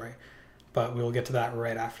territory. But we will get to that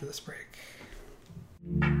right after this break.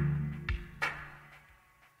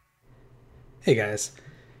 Hey guys,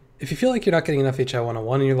 if you feel like you're not getting enough HI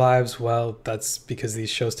 101 in your lives, well, that's because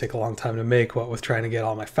these shows take a long time to make, what with trying to get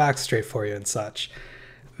all my facts straight for you and such.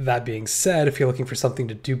 That being said, if you're looking for something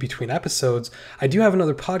to do between episodes, I do have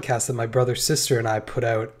another podcast that my brother, sister, and I put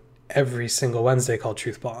out every single Wednesday called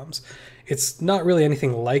Truth Bombs. It's not really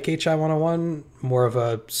anything like HI 101, more of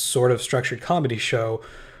a sort of structured comedy show,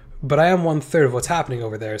 but I am 1/3 of what's happening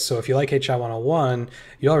over there, so if you like HI 101,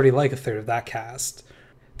 you already like 1/3 of that cast.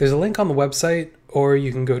 There's a link on the website, or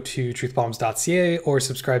you can go to truthbombs.ca or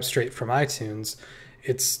subscribe straight from iTunes.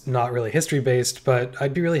 It's not really history-based, but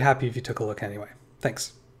I'd be really happy if you took a look anyway.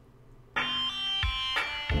 Thanks.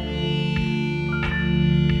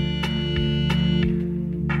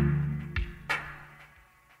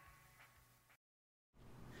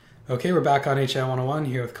 Okay, we're back on HI 101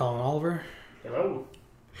 here with Colin Oliver. Hello.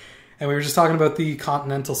 And we were just talking about the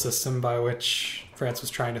continental system by which France was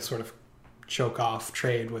trying to sort of choke off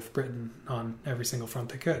trade with Britain on every single front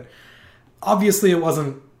they could. Obviously, it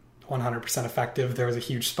wasn't 100% effective. There was a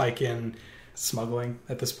huge spike in smuggling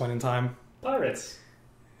at this point in time. Pirates.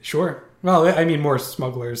 Sure. Well, I mean more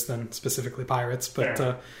smugglers than specifically pirates, but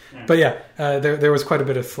there was quite a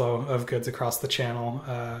bit of flow of goods across the channel,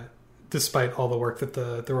 despite all the work that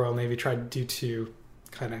the Royal Navy tried to do to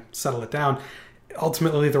kind of settle it down.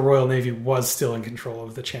 Ultimately, the Royal Navy was still in control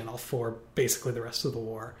of the channel for basically the rest of the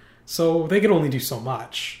war. So they could only do so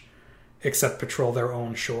much, except patrol their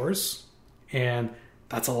own shores. And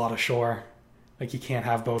that's a lot of shore. Like, you can't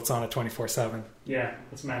have boats on it 24/7. Yeah,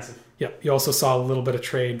 that's massive. Yep. You also saw a little bit of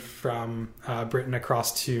trade from Britain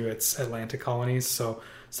across to its Atlantic colonies. So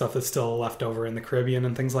stuff that's still left over in the Caribbean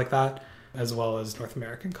and things like that, as well as North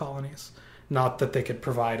American colonies. Not that they could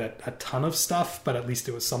provide a ton of stuff, but at least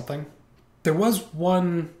it was something. There was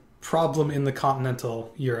one problem in the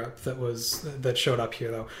continental Europe that showed up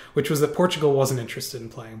here, though, which was that Portugal wasn't interested in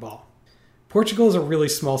playing ball. Portugal is a really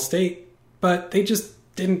small state, but they just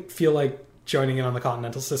didn't feel like joining in on the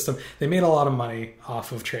continental system. They made a lot of money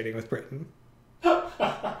off of trading with Britain.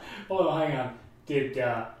 Hold on, hang on. Did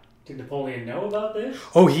Napoleon know about this?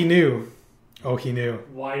 Oh, he knew.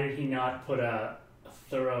 Why did he not put a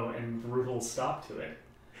thorough and brutal stop to it?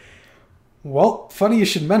 Well, funny you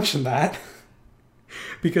should mention that,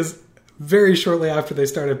 because very shortly after they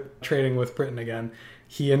started trading with Britain again,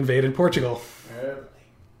 he invaded Portugal.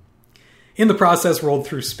 In the process, rolled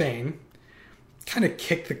through Spain, kind of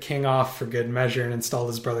kicked the king off for good measure and installed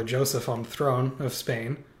his brother Joseph on the throne of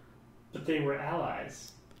Spain. But they were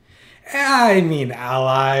allies. I mean,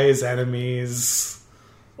 allies, enemies.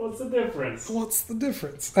 What's the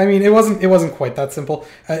difference? I mean, it wasn't quite that simple.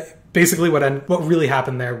 Basically, what really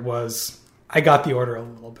happened there was, I got the order a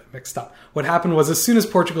little bit mixed up. What happened was, as soon as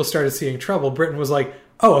Portugal started seeing trouble, Britain was like,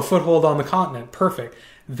 oh, a foothold on the continent, perfect.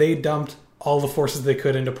 They dumped all the forces they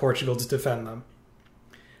could into Portugal to defend them.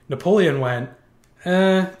 Napoleon went,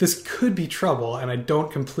 this could be trouble, and I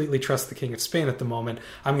don't completely trust the King of Spain at the moment.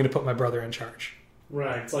 I'm going to put my brother in charge.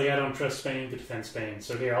 Right. It's like, I don't trust Spain to defend Spain,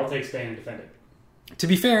 so here, I'll take Spain and defend it. To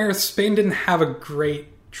be fair, Spain didn't have a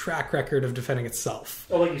great track record of defending itself.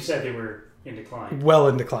 Well, like you said, they were in decline. Well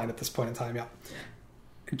in decline at this point in time, yeah.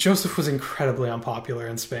 Joseph was incredibly unpopular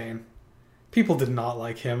in Spain. People did not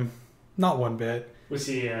like him. Not one bit. Was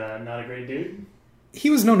he not a great dude? He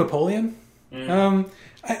was no Napoleon. Mm.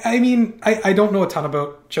 I don't know a ton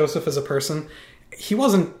about Joseph as a person. He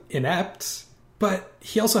wasn't inept, but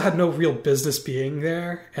he also had no real business being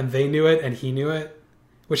there, and they knew it, and he knew it,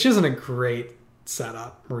 which isn't a great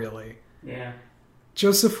setup, really. Yeah.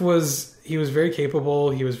 Joseph was very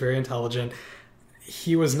capable, he was very intelligent.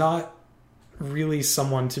 He was not really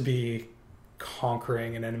someone to be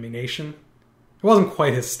conquering an enemy nation. It wasn't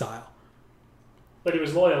quite his style. But he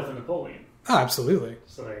was loyal to Napoleon. Oh, absolutely.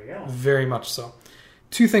 So there you go. Very much so.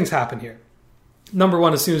 Two things happen here. Number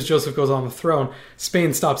one, as soon as Joseph goes on the throne,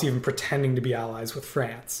 Spain stops even pretending to be allies with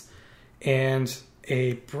France. And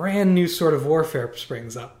a brand new sort of warfare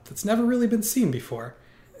springs up that's never really been seen before.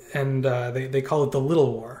 And they call it the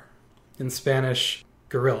Little War. In Spanish,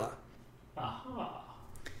 guerrilla. Aha.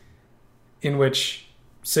 In which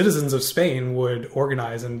citizens of Spain would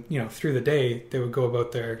organize, and through the day they would go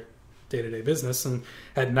about their day-to-day business, and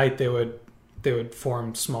at night they would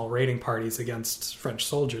form small raiding parties against French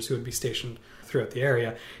soldiers who would be stationed throughout the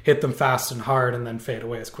area, hit them fast and hard, and then fade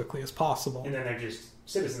away as quickly as possible. And then they're just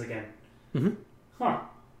citizens again. Mm-hmm. Huh.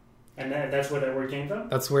 And that's where that word came from?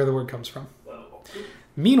 That's where the word comes from. Whoa.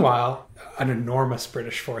 Meanwhile, an enormous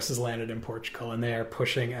British force has landed in Portugal, and they are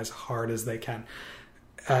pushing as hard as they can.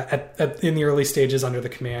 In the early stages, under the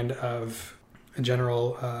command of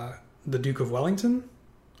General the Duke of Wellington.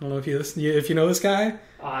 I don't know if you know this guy.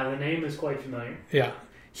 The name is quite familiar. Yeah.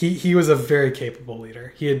 He was a very capable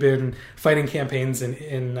leader. He had been fighting campaigns in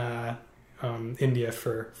India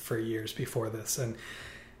for years before this, and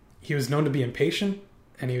he was known to be impatient,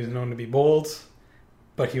 and he was known to be bold,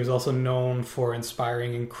 but he was also known for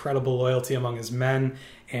inspiring incredible loyalty among his men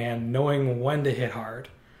and knowing when to hit hard.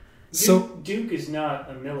 Duke is not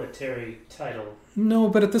a military title. No,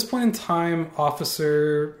 but at this point in time,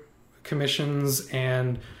 officer commissions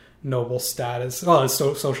and noble status,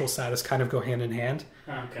 social status kind of go hand in hand.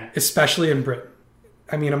 Okay. Especially in Britain.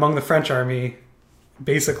 I mean, among the French army,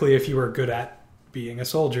 basically if you were good at being a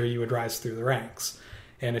soldier, you would rise through the ranks.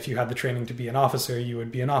 And if you had the training to be an officer, you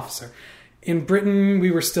would be an officer. In Britain,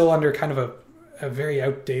 we were still under kind of a very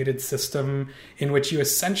outdated system in which you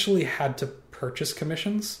essentially had to purchase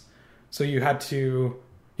commissions. So you had to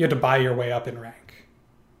buy your way up in rank.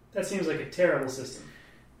 That seems like a terrible system.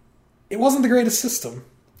 It wasn't the greatest system.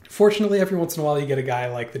 Fortunately, every once in a while you get a guy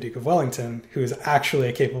like the Duke of Wellington, who is actually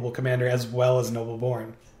a capable commander as well as noble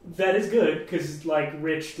born. That is good, because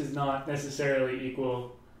rich does not necessarily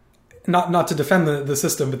equal... Not to defend the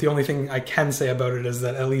system, but the only thing I can say about it is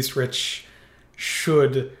that at least rich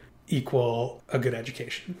should equal a good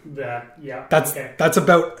education. That's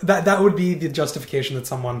about that would be the justification that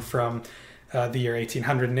someone from the year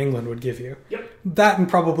 1800 in England would give you. Yep. That and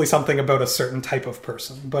probably something about a certain type of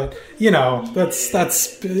person. But let's not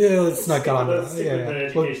get on to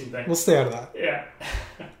that. We'll stay out of that. Yeah.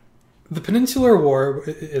 The Peninsular War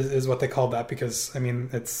is what they called that because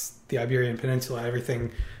it's the Iberian Peninsula.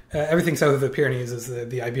 Everything south of the Pyrenees is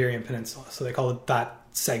the Iberian Peninsula. So they call it that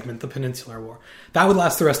segment the Peninsular War. That would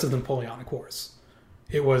last the rest of the Napoleonic Wars.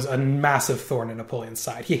 It was a massive thorn in Napoleon's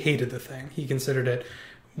side. He hated the thing. He considered it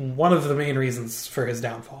one of the main reasons for his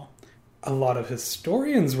downfall. a lot of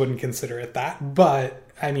historians wouldn't consider it that, but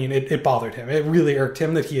I mean, it bothered him. It really irked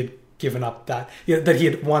him that he had given up that he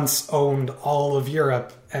had once owned all of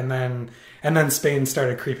Europe, and then Spain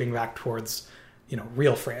started creeping back towards,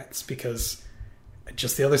 real France, because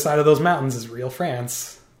just the other side of those mountains is real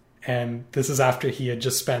France. And this is after he had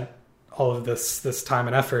just spent all of this time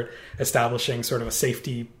and effort establishing sort of a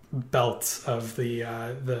safety belt of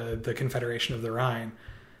the Confederation of the Rhine,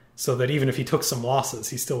 so that even if he took some losses,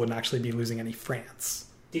 he still wouldn't actually be losing any France.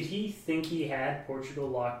 Did he think he had Portugal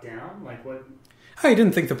locked down? Like what? I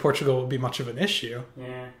didn't think that Portugal would be much of an issue.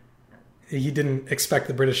 Yeah. He didn't expect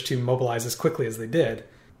the British to mobilize as quickly as they did.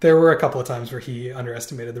 There were a couple of times where he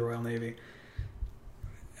underestimated the Royal Navy.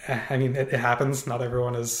 I mean, it happens. Not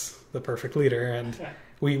everyone is the perfect leader, and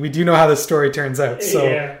we do know how this story turns out.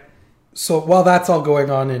 So while that's all going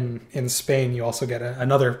on in Spain, you also get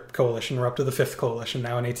another coalition. We're up to the fifth coalition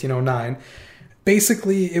now in 1809.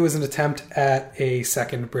 Basically, it was an attempt at a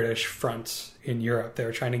second British front in Europe. They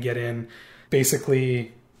were trying to get in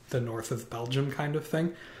basically the north of Belgium kind of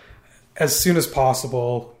thing. As soon as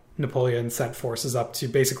possible, Napoleon sent forces up to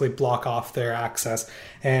basically block off their access,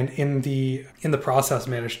 and in the process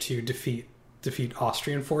managed to defeat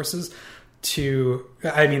Austrian forces.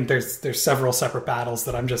 There's several separate battles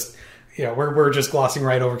that I'm just we're just glossing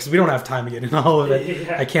right over because we don't have time to get into all of it.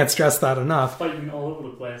 Yeah. I can't stress that enough. Fighting all over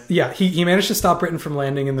the place. Yeah, he managed to stop Britain from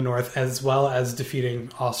landing in the north, as well as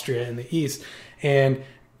defeating Austria in the east, and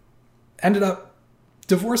ended up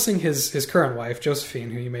divorcing his current wife,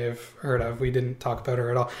 Josephine, who you may have heard of. We didn't talk about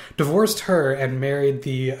her at all. Divorced her and married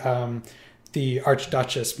the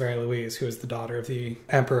Archduchess Mary Louise, who is the daughter of the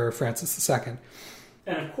Emperor Francis II.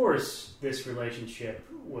 And of course, this relationship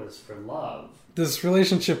was for love. This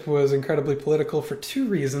relationship was incredibly political for two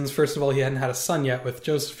reasons. First of all, he hadn't had a son yet with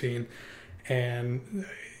Josephine, and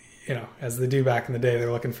as they do back in the day,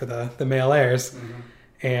 they're looking for the male heirs.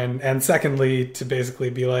 Mm-hmm. And secondly, to basically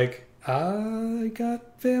be like, I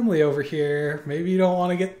got family over here. Maybe you don't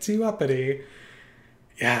want to get too uppity.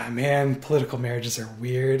 Yeah, man, political marriages are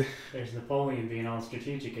weird. There's Napoleon being all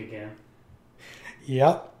strategic again.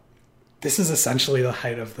 Yep. This is essentially the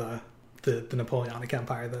height of the Napoleonic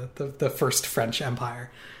Empire, the first French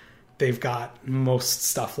Empire. They've got most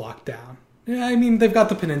stuff locked down. Yeah, I mean, they've got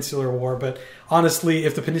the Peninsular War, but honestly,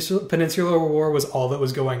 if the Peninsular War was all that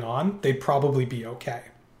was going on, they'd probably be okay.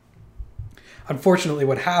 Unfortunately,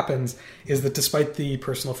 what happens is that despite the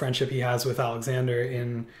personal friendship he has with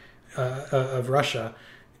Alexander of Russia,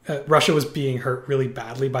 Russia was being hurt really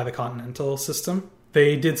badly by the continental system.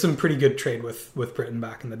 They did some pretty good trade with Britain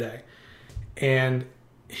back in the day. And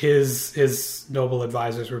his noble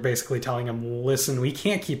advisors were basically telling him, listen, we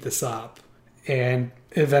can't keep this up. And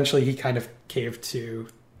eventually he kind of caved to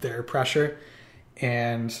their pressure,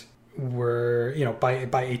 and were, by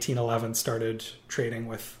 1811 started trading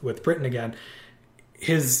with Britain again.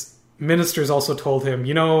 His ministers also told him,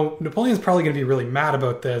 Napoleon's probably going to be really mad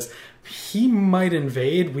about this. He might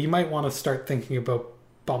invade. We might want to start thinking about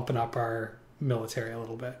bumping up our military a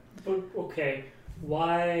little bit. But, okay,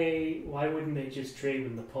 why wouldn't they just trade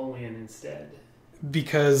with Napoleon instead?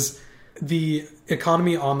 Because the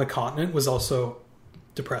economy on the continent was also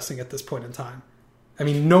depressing at this point in time. I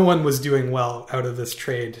mean, no one was doing well out of this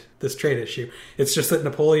trade issue. It's just that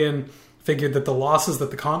Napoleon figured that the losses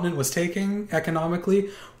that the continent was taking economically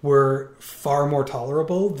were far more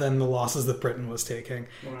tolerable than the losses that Britain was taking.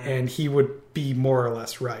 Right. And he would be more or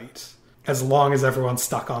less right, as long as everyone's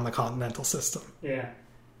stuck on the continental system. Yeah.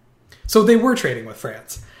 So they were trading with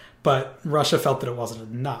France, but Russia felt that it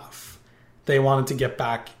wasn't enough. They wanted to get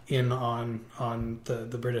back in on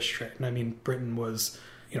the British trade. And I mean, Britain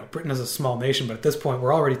is a small nation, but at this point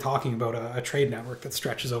we're already talking about a trade network that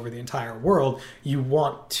stretches over the entire world. You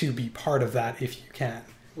want to be part of that if you can.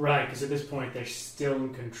 Right, because at this point they're still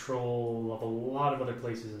in control of a lot of other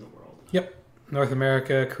places in the world. Yep. North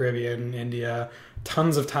America, Caribbean, India,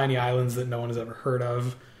 tons of tiny islands that no one has ever heard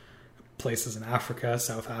of, places in Africa,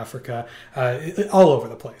 South Africa, all over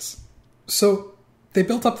the place. So they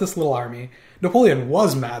built up this little army. Napoleon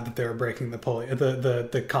was mad that they were breaking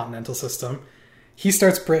the continental system. He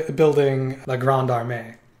starts building La Grande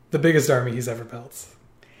Armée, the biggest army he's ever built.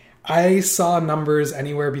 I saw numbers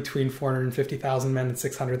anywhere between 450,000 men and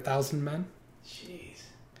 600,000 men. Jeez.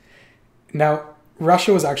 Now,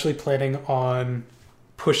 Russia was actually planning on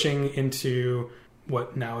pushing into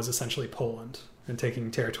what now is essentially Poland and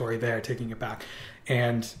taking territory there, taking it back.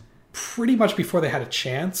 And pretty much before they had a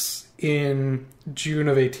chance, in June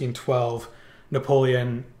of 1812,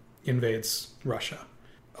 Napoleon invades Russia.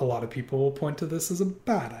 A lot of people will point to this as a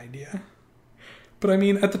bad idea. But I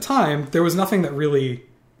mean, at the time, there was nothing that really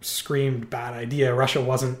screamed bad idea. Russia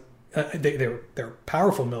wasn't They're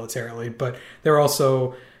powerful militarily, but they're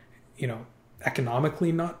also,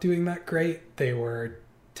 economically not doing that great. They were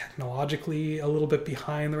technologically a little bit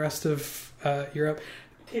behind the rest of Europe.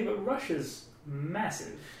 Okay, but Russia's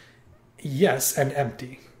massive. Yes, and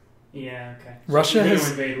empty. Yeah, okay. So Russia if you're has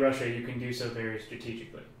going to invade Russia, you can do so very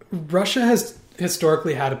strategically. Russia has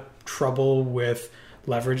historically had trouble with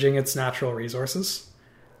leveraging its natural resources.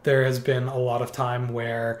 There has been a lot of time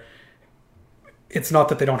where it's not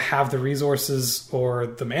that they don't have the resources or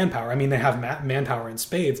the manpower. I mean, they have manpower in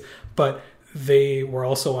spades, but they were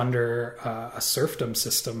also under a serfdom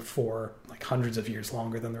system for like hundreds of years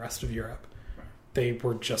longer than the rest of Europe. They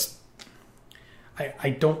were just...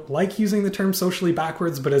 I don't like using the term socially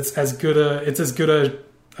backwards, but it's as good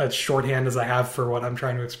a shorthand as I have for what I'm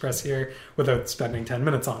trying to express here without spending 10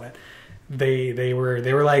 minutes on it. They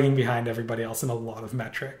were lagging behind everybody else in a lot of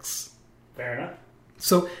metrics. Fair enough.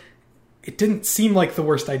 So it didn't seem like the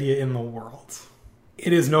worst idea in the world.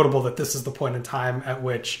 It is notable that this is the point in time at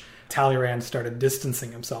which Talleyrand started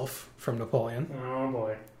distancing himself from Napoleon. Oh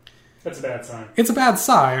boy. That's a bad sign. It's a bad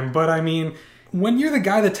sign, but I mean, when you're the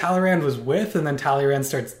guy that Talleyrand was with and then Talleyrand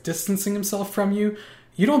starts distancing himself from you,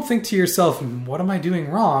 you don't think to yourself, what am I doing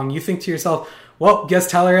wrong? You think to yourself, well, guess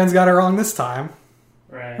Talleyrand's got it wrong this time.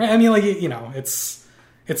 Right. I mean, like,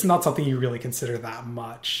 it's not something you really consider that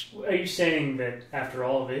much. Are you saying that after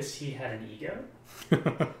all this, he had an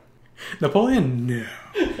ego? Napoleon? No.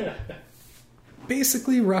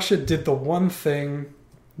 Basically, Russia did the one thing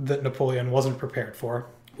that Napoleon wasn't prepared for,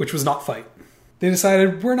 which was not fight. They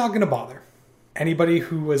decided, we're not going to bother. Anybody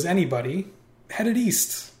who was anybody headed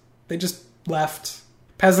east. They just left.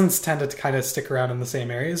 Peasants tended to kind of stick around in the same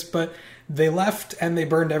areas, but they left and they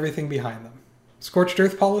burned everything behind them. Scorched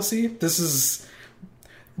earth policy, this is...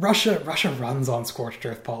 Russia runs on scorched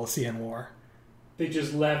earth policy in war. They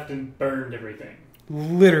just left and burned everything.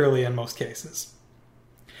 Literally in most cases.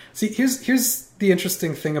 See, here's the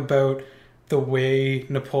interesting thing about the way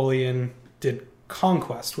Napoleon did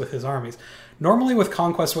conquest with his armies. Normally with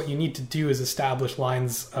conquest, what you need to do is establish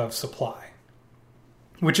lines of supply,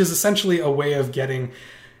 which is essentially a way of getting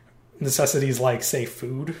necessities like, say,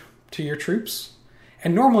 food to your troops.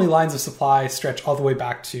 And normally lines of supply stretch all the way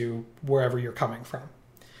back to wherever you're coming from.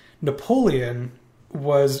 Napoleon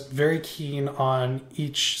was very keen on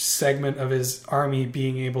each segment of his army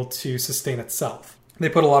being able to sustain itself. They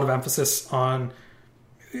put a lot of emphasis on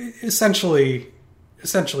essentially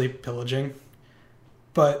pillaging,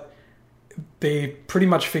 but they pretty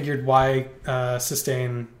much figured why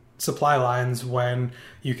sustain supply lines when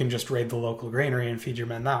you can just raid the local granary and feed your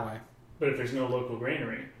men that way. But if there's no local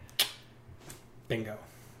granary... Bingo.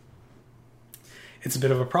 It's a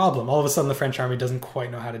bit of a problem. All of a sudden, the French army doesn't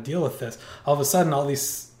quite know how to deal with this. All of a sudden, all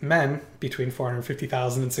these men, between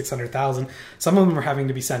 450,000 and 600,000, some of them are having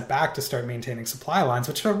to be sent back to start maintaining supply lines,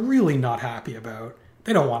 which they're really not happy about.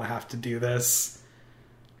 They don't want to have to do this,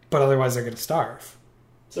 but otherwise they're going to starve.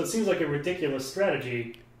 So it seems like a ridiculous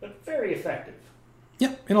strategy, but very effective.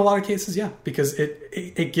 Yeah, in a lot of cases, yeah, because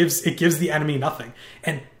it gives the enemy nothing.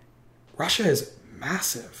 And Russia is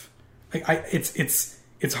massive.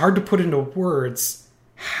 It's hard to put into words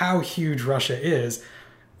how huge Russia is.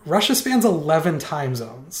 Russia spans 11 time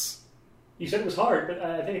zones. You said it was hard, but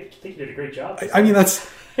I think you did a great job. I mean, that's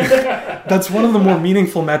one of the more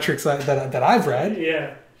meaningful metrics that I've read.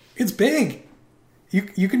 Yeah. It's big.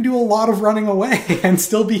 You can do a lot of running away and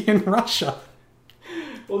still be in Russia.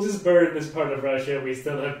 We'll just burn this part of Russia. We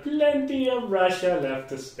still have plenty of Russia left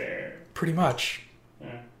to spare. Pretty much.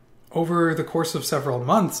 Yeah. Over the course of several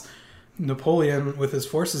months, Napoleon, with his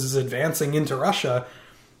forces, is advancing into Russia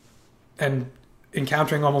and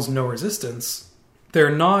encountering almost no resistance.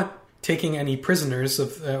 They're not taking any prisoners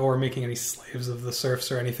or making any slaves of the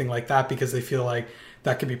serfs or anything like that because they feel like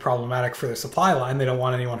that could be problematic for their supply line. They don't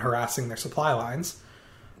want anyone harassing their supply lines.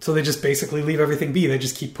 So they just basically leave everything be. They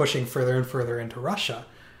just keep pushing further and further into Russia.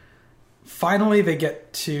 Finally, they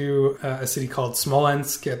get to a city called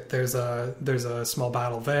Smolensk. There's a small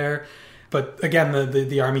battle there. But again,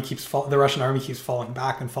 the Russian army keeps falling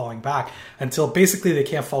back until basically they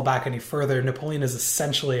can't fall back any further. Napoleon is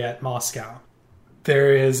essentially at Moscow.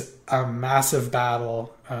 There is a massive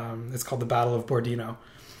battle. It's called the Battle of Borodino,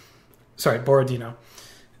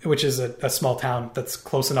 which is a small town that's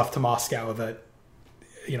close enough to Moscow that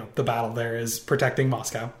the battle there is protecting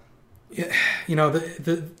Moscow.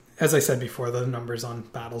 As I said before, the numbers on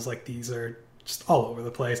battles like these are just all over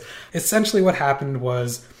the place. Essentially, what happened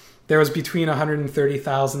was there was between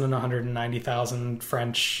 130,000 and 190,000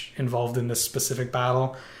 French involved in this specific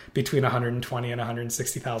battle, between 120 and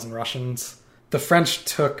 160,000 Russians. The French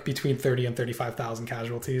took between 30 and 35,000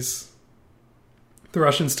 casualties. The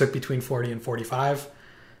Russians took between 40 and 45.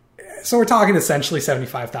 So we're talking essentially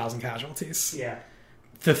 75,000 casualties. Yeah.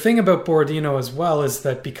 The thing about Borodino as well is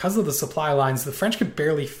that because of the supply lines, the French could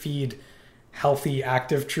barely feed healthy,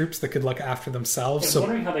 active troops that could look after themselves. I'm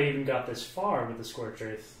wondering how they even got this far with the scorched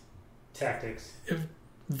earth tactics.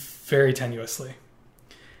 Very tenuously.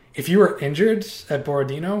 If you were injured at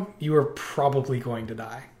Borodino, you were probably going to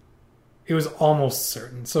die. It was almost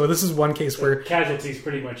certain. So this is one case where... Casualties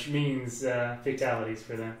pretty much means fatalities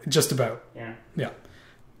for them. Just about. Yeah. Yeah.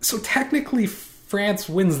 So technically, France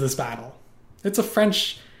wins this battle. It's a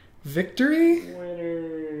French victory?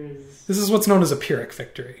 Winners. This is what's known as a Pyrrhic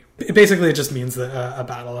victory. Basically, it just means that a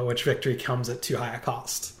battle at which victory comes at too high a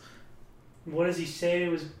cost. What does he say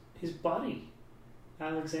to his buddy,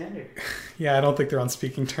 Alexander? Yeah, I don't think they're on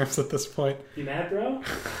speaking terms at this point. You mad, bro?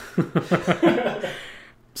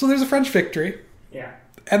 So there's a French victory. Yeah.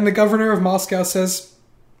 And the governor of Moscow says,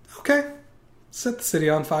 okay, set the city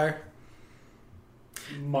on fire.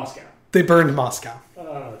 Moscow. They burned Moscow.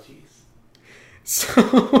 Oh, jeez.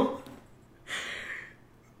 So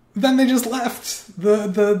then they just left.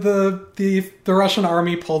 The Russian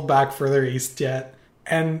army pulled back further east yet.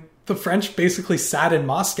 And the French basically sat in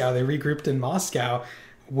Moscow. They regrouped in Moscow,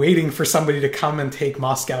 waiting for somebody to come and take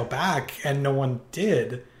Moscow back. And no one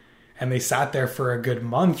did. And they sat there for a good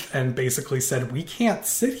month and basically said, we can't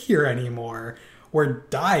sit here anymore. We're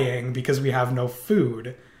dying because we have no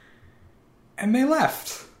food. And they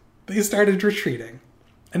left. They started retreating.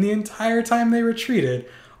 And the entire time they retreated,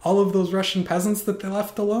 all of those Russian peasants that they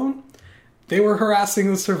left alone, they were harassing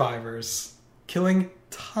the survivors, killing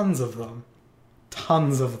tons of them.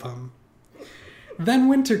 Tons of them. Then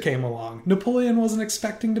winter came along. Napoleon wasn't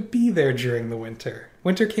expecting to be there during the winter.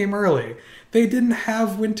 Winter came early. They didn't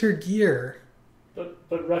have winter gear. But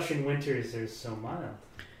Russian winters are so mild.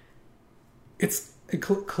 It's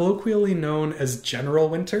colloquially known as general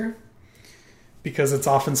winter because it's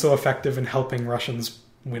often so effective in helping Russians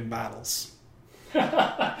win battles.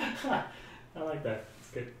 I like that. It's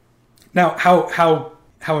good. Now,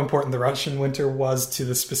 how important the Russian winter was to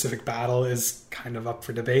the specific battle is kind of up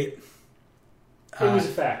for debate. It was a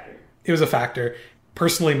factor. It was a factor.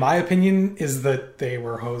 Personally, my opinion is that they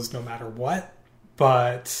were hosed no matter what,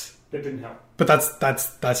 but that didn't help. But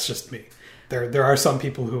that's just me. There are some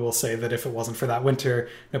people who will say that if it wasn't for that winter,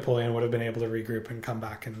 Napoleon would have been able to regroup and come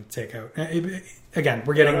back and take out. Again,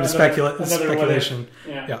 we're getting into speculation.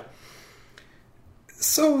 Yeah.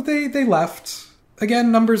 So they left.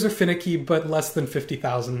 Again, numbers are finicky, but less than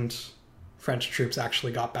 50,000 French troops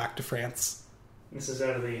actually got back to France. This is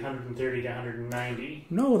out of the 130 to 190.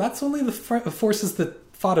 No, that's only the forces that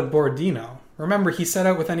fought at Borodino. Remember, he set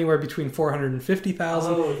out with anywhere between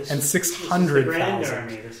 450,000 and 600,000.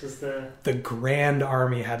 This was the Grand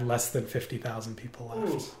Army had less than 50,000 people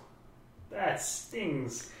left. Ooh, that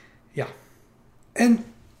stings. Yeah. And,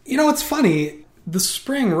 it's funny. The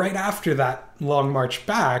spring right after that long march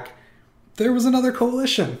back, there was another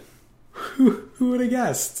coalition. Who would have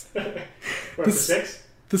guessed? The Sixth?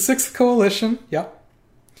 The Sixth Coalition, yep.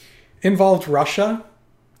 Involved Russia,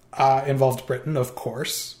 involved Britain, of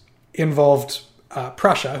course, involved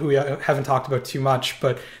Prussia, who we haven't talked about too much,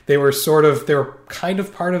 but they were kind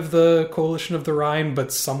of part of the Coalition of the Rhine,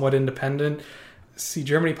 but somewhat independent. See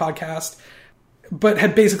Germany podcast. But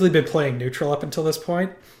had basically been playing neutral up until this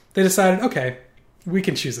point. They decided, okay, we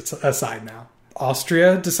can choose a side now.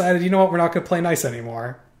 Austria decided, you know what, we're not going to play nice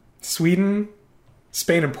anymore. Sweden,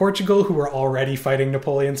 Spain and Portugal, who were already fighting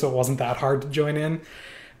Napoleon, so it wasn't that hard to join in.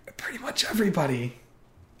 Pretty much everybody.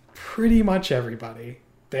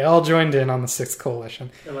 They all joined in on the Sixth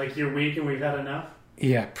Coalition. They're like, you're weak and we've had enough?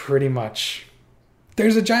 Yeah, pretty much.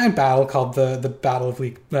 There's a giant battle called the Battle of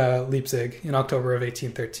Leipzig in October of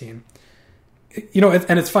 1813.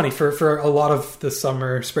 And it's funny, for a lot of the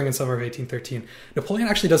spring and summer of 1813, Napoleon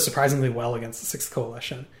actually does surprisingly well against the Sixth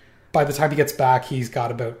Coalition. By the time he gets back, he's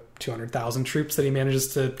got about 200,000 troops that he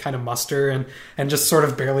manages to kind of muster and just sort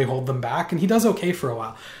of barely hold them back. And he does okay for a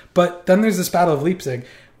while. But then there's this Battle of Leipzig,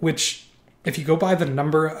 which, if you go by the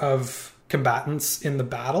number of combatants in the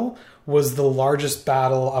battle, was the largest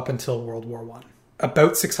battle up until World War I.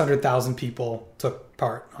 About 600,000 people took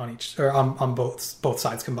part on both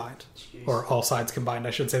sides combined. Jeez. Or all sides combined,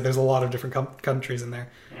 I should say. There's a lot of different countries in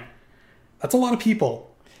there. Yeah. That's a lot of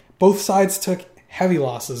people. Both sides took heavy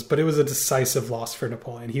losses, but it was a decisive loss for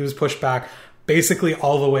Napoleon. He was pushed back basically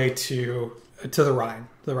all the way to the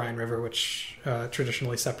Rhine River, which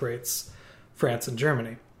traditionally separates France and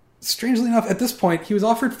Germany. Strangely enough, at this point, he was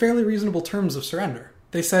offered fairly reasonable terms of surrender.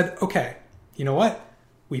 They said, okay, you know what?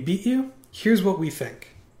 We beat you. Here's what we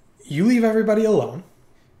think. You leave everybody alone.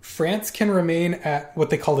 France can remain at what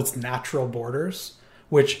they called its natural borders,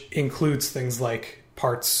 which includes things like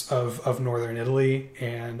parts of northern Italy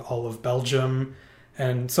and all of Belgium,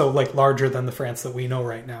 and so like larger than the France that we know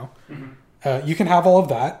right now. You can have all of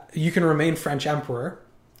that. You can remain French emperor.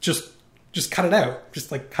 Just cut it out.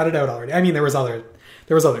 Just like cut it out already. I mean, there was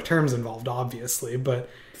other terms involved, obviously, but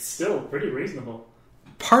still pretty reasonable.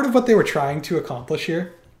 Part of what they were trying to accomplish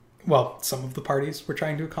here, well, some of the parties were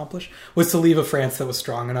trying to accomplish, was to leave a France that was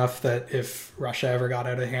strong enough that if Russia ever got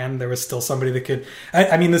out of hand, there was still somebody that could...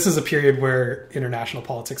 I mean, this is a period where international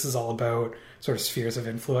politics is all about sort of spheres of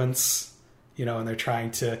influence, and they're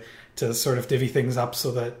trying to sort of divvy things up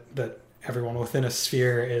so that everyone within a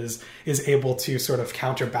sphere is able to sort of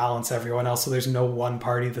counterbalance everyone else, so there's no one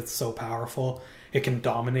party that's so powerful it can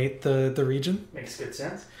dominate the region. Makes good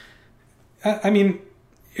sense. I mean,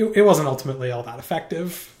 it wasn't ultimately all that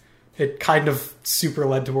effective. It kind of super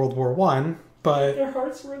led to World War I, but their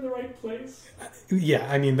hearts were in the right place. Yeah,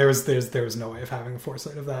 I mean, there was no way of having a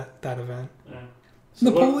foresight of that event. Yeah.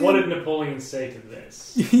 So what did Napoleon say to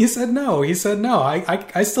this? He said no.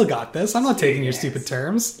 I still got this. I'm not taking your stupid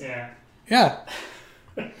terms. Yeah.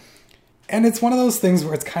 And it's one of those things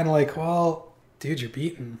where it's kind of like, well, dude, you're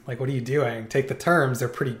beaten. Like, what are you doing? Take the terms. They're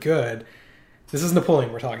pretty good. This is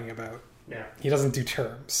Napoleon we're talking about. Yeah. He doesn't do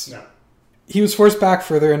terms. No. He was forced back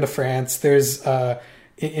further into France. There's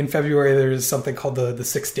in February there's something called the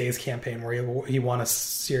 6 Days Campaign, where he won a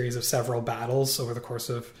series of several battles over the course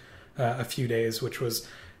of a few days, which was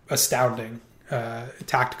astounding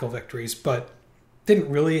tactical victories, but didn't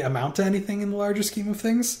really amount to anything in the larger scheme of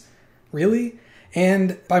things, really.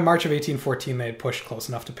 And by March of 1814, they had pushed close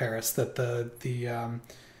enough to Paris that the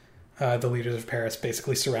leaders of Paris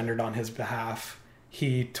basically surrendered on his behalf.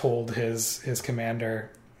 He told his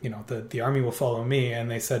commander, the army will follow me. And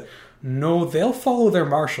they said, no, they'll follow their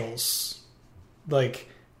marshals. Like,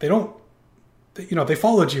 they don't, they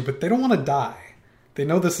followed you, but they don't want to die. They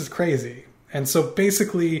know this is crazy. And so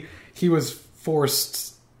basically he was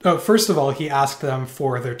forced, first of all, he asked them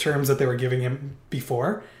for their terms that they were giving him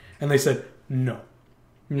before. And they said, no,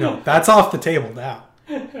 that's off the table now.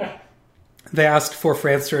 They asked for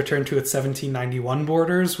France to return to its 1791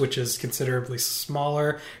 borders, which is considerably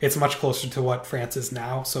smaller. It's much closer to what France is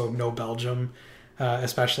now, so no Belgium,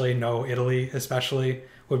 especially, no Italy, especially,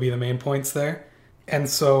 would be the main points there. And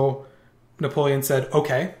so Napoleon said,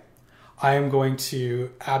 okay, I am going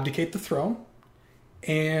to abdicate the throne,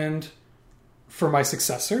 and for my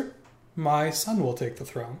successor, my son will take the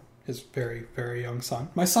throne. His very, very young son.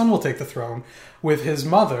 My son will take the throne with his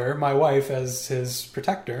mother, my wife, as his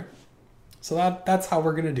protector. So that's how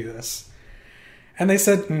we're gonna do this. And they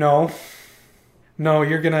said, no,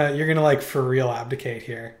 you're gonna like for real abdicate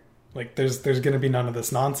here. Like there's gonna be none of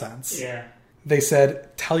this nonsense. Yeah. They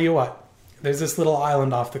said, tell you what, there's this little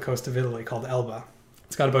island off the coast of Italy called Elba.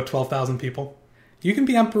 It's got about 12,000 people. You can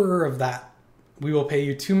be emperor of that. We will pay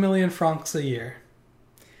you 2 million francs a year.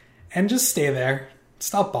 And just stay there.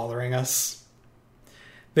 Stop bothering us.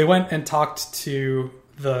 They went and talked to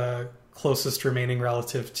the closest remaining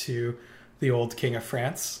relative to the old king of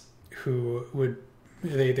France, who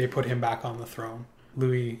they put him back on the throne,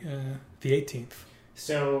 Louis the 18th.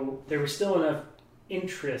 So there was still enough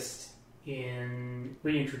interest in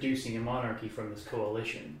reintroducing a monarchy from this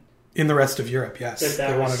coalition. In the rest of Europe, yes.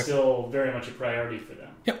 That was still very much a priority for them.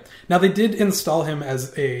 Yep. Now they did install him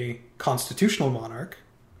as a constitutional monarch,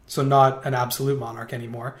 so not an absolute monarch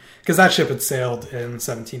anymore, because that ship had sailed in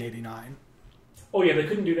 1789. Oh yeah, they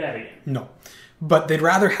couldn't do that again. No. But they'd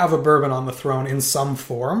rather have a Bourbon on the throne in some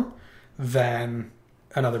form than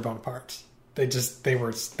another Bonaparte. They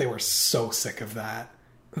were so sick of that.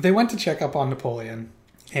 They went to check up on Napoleon,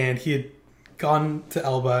 and he had gone to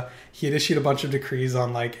Elba. He had issued a bunch of decrees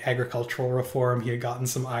on like agricultural reform. He had gotten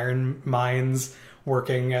some iron mines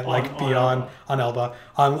working at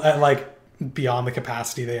beyond the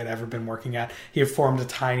capacity they had ever been working at. He had formed a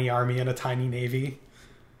tiny army and a tiny navy,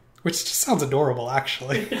 which just sounds adorable,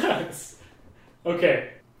 actually. Yes.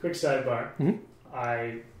 Okay, quick sidebar. Mm-hmm.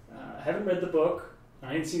 I haven't read the book.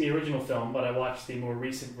 I didn't see the original film, but I watched the more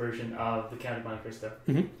recent version of The Count of Monte Cristo.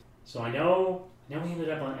 Mm-hmm. So I know he ended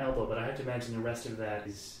up on Elba, but I have to imagine the rest of that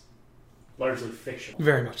is largely fictional.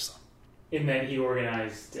 Very much so. In that he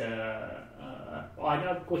organized... he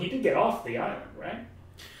did get off the island, right?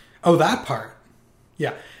 Oh, that part.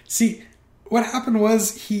 Yeah. See, what happened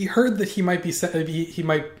was he heard that he might be...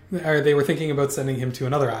 or they were thinking about sending him to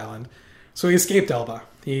another island. So he escaped Elba.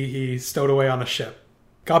 He stowed away on a ship.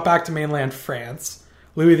 Got back to mainland France.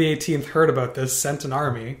 Louis XVIII heard about this, sent an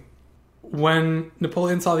army. When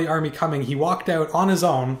Napoleon saw the army coming, he walked out on his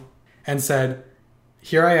own and said,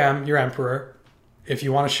 here I am, your emperor. If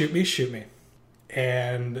you want to shoot me, shoot me.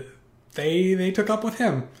 And they took up with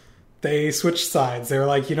him. They switched sides. They were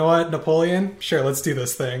like, you know what, Napoleon? Sure, let's do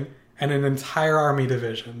this thing. And an entire army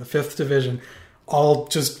division, the 5th Division, all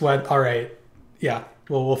just went, all right, yeah,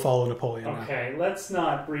 we'll follow Napoleon now. Okay, let's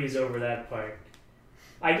not breeze over that part.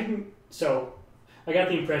 I got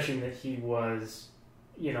the impression that he was,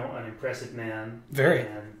 an impressive man. Very.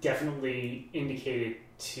 And definitely indicated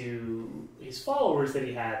to his followers that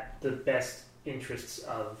he had the best interests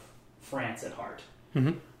of France at heart.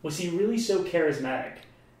 Mm-hmm. Was he really so charismatic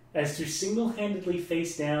as to single-handedly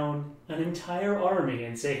face down an entire army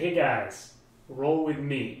and say, hey guys, roll with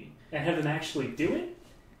me, and have them actually do it?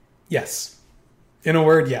 Yes. In a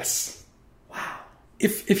word, yes. Wow.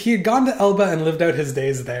 If he had gone to Elba and lived out his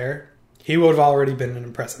days there, he would have already been an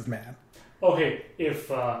impressive man. Oh, hey,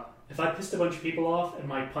 if I pissed a bunch of people off and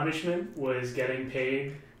my punishment was getting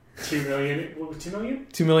paid 2 million... What was 2 million?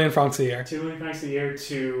 2 million francs a year. 2 million francs a year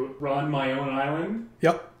to run my own island?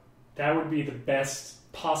 Yep. That would be the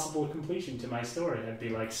best possible completion to my story. I'd be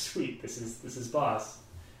like, sweet, this is boss.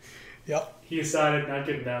 Yep. He decided not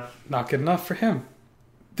good enough. Not good enough for him.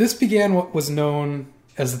 This began what was known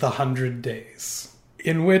as the 100 Days,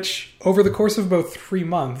 in which, over the course of about 3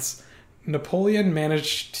 months, Napoleon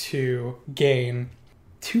managed to gain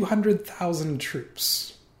 200,000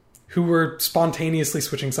 troops who were spontaneously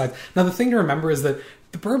switching sides. Now, the thing to remember is that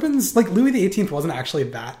the Bourbons, like Louis XVIII, wasn't actually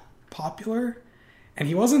that popular, and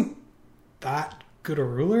he wasn't that good a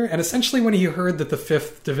ruler. And essentially, when he heard that the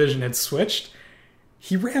 5th Division had switched,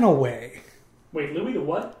 he ran away. Wait, Louis the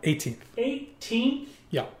what? 18th. 18th?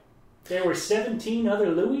 Yeah. There were 17 other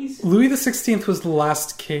Louis? Louis XVI was the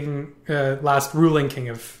last ruling king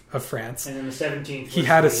of France. And then the 17th was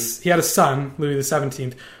he had a son, Louis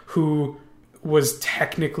XVII, who was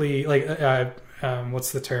technically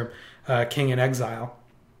what's the term? King in exile.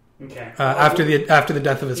 Okay. After the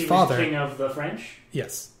death of his father. Was king of the French?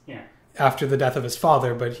 Yes. Yeah. After the death of his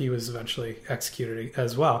father, but he was eventually executed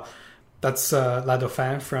as well. That's La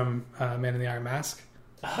Dauphin from Man in the Iron Mask.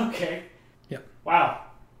 Okay. Yeah. Wow.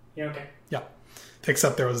 Yeah, okay. Yeah.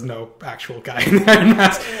 Except there was no actual guy in the Iron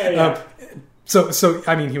Mask. Yeah. So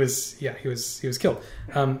I mean, he was killed.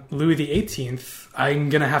 Louis XVIII, I'm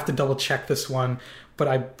gonna have to double check this one, but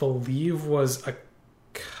I believe was a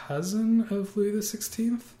cousin of Louis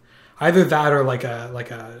XVI. Either that or like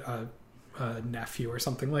a nephew or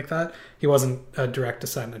something like that. He wasn't a direct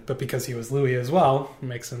descendant, but because he was Louis as well, it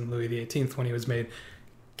makes him Louis XVIII when he was made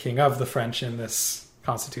king of the French in this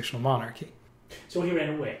constitutional monarchy. So he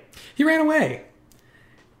ran away. He ran away.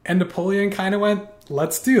 And Napoleon kind of went,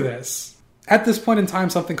 let's do this. At this point in time,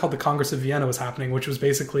 something called the Congress of Vienna was happening, which was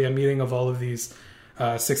basically a meeting of all of these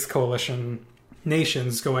Sixth Coalition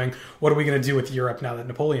nations going, what are we going to do with Europe now that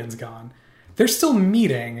Napoleon's gone? They're still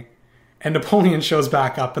meeting, and Napoleon shows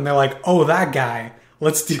back up, and they're like, oh, that guy,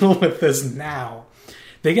 let's deal with this now.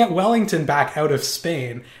 They get Wellington back out of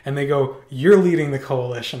Spain, and they go, you're leading the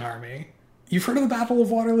coalition army. You've heard of the Battle of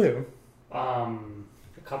Waterloo? A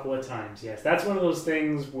couple of times, yes. That's one of those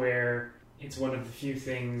things where it's one of the few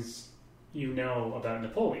things you know about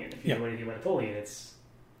Napoleon. If you know anything about Napoleon,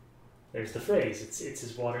 there's the phrase, it's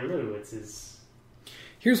his Waterloo, it's his...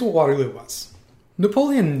 Here's what Waterloo was.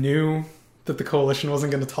 Napoleon knew that the coalition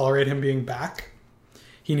wasn't going to tolerate him being back.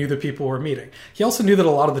 He knew that people were meeting. He also knew that a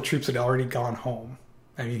lot of the troops had already gone home.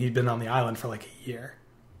 I mean, he'd been on the island for like a year.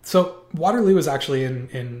 So Waterloo was actually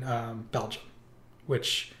in Belgium,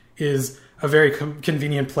 which is a very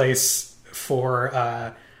convenient place for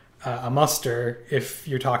a muster if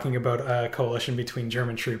you're talking about a coalition between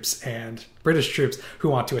German troops and British troops who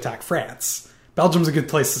want to attack France. Belgium's a good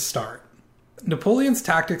place to start. Napoleon's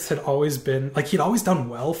tactics had always been, like, he'd always done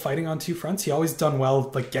well fighting on two fronts. He always done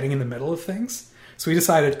well, like, getting in the middle of things. So he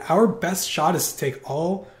decided our best shot is to take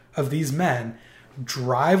all of these men,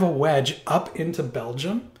 drive a wedge up into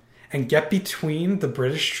Belgium, and get between the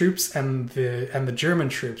British troops and the German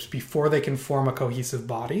troops before they can form a cohesive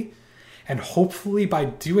body. And hopefully by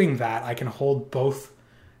doing that, I can hold both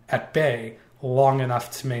at bay long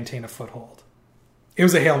enough to maintain a foothold. It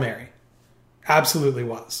was a Hail Mary. Absolutely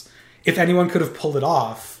was. If anyone could have pulled it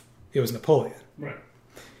off, it was Napoleon. Right.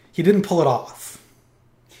 He didn't pull it off.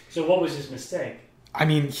 So what was his mistake? I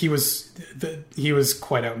mean, he was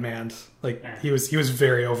quite outmanned. Like, he was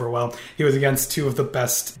very overwhelmed. He was against two of the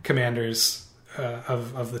best commanders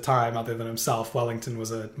of the time, other than himself. Wellington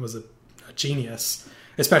was a genius,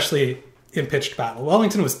 especially in pitched battle.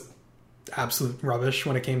 Wellington was absolute rubbish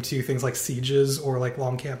when it came to things like sieges or like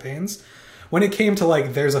long campaigns. When it came to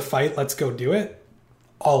like, there's a fight, let's go do it,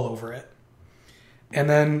 all over it. And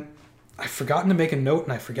then I've forgotten to make a note,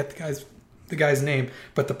 and I forget the guy's the guy's name,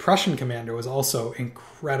 but the Prussian commander was also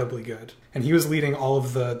incredibly good. And he was leading all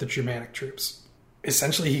of the Germanic troops.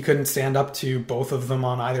 Essentially, he couldn't stand up to both of them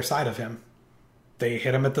on either side of him. They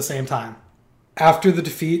hit him at the same time. After the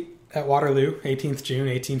defeat at Waterloo, 18th June,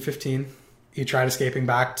 1815, he tried escaping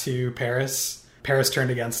back to Paris. Paris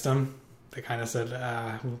turned against him. They kind of said,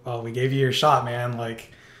 well, we gave you your shot, man.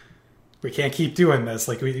 Like, we can't keep doing this.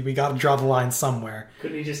 Like, we got to draw the line somewhere.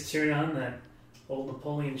 Couldn't he just turn on that old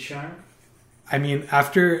Napoleon charm? I mean,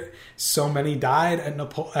 after so many died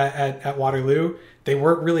at Waterloo, they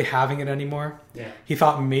weren't really having it anymore. Yeah. He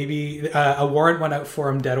thought maybe a warrant went out for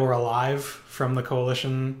him, dead or alive, from the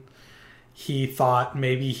coalition. He thought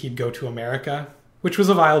maybe he'd go to America, which was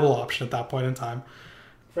a viable option at that point in time.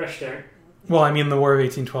 Fresh start. Well, I mean, the War of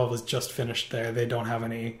 1812 was just finished there. They don't have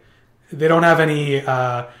any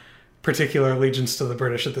particular allegiance to the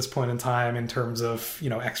British at this point in time in terms of,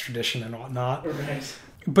 extradition and whatnot. Right.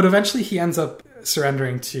 But eventually he ends up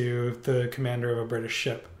surrendering to the commander of a British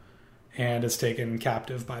ship and is taken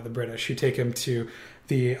captive by the British, who take him to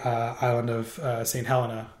the island of St.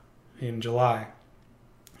 Helena in July.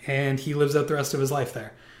 And he lives out the rest of his life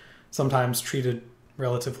there. Sometimes treated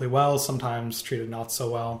relatively well, sometimes treated not so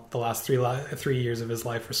well. The last 3 years of his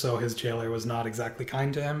life or so, his jailer was not exactly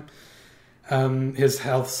kind to him. His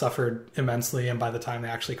health suffered immensely, and by the time they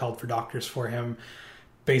actually called for doctors for him,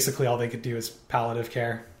 basically all they could do is palliative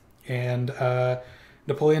care. And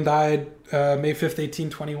Napoleon died May 5th,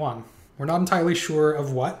 1821. We're not entirely sure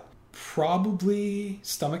of what. Probably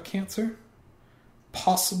stomach cancer.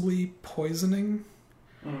 Possibly poisoning.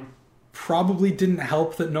 Probably didn't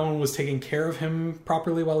help that no one was taking care of him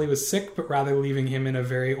properly while he was sick, but rather leaving him in a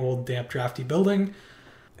very old, damp, drafty building.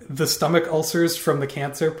 The stomach ulcers from the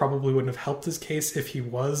cancer probably wouldn't have helped his case if he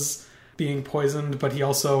was being poisoned, but he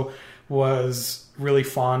also was really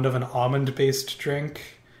fond of an almond-based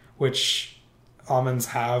drink, which almonds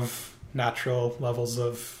have natural levels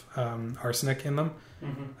of arsenic in them.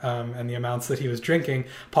 And the amounts that he was drinking,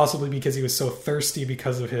 possibly because he was so thirsty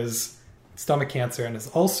because of his stomach cancer and his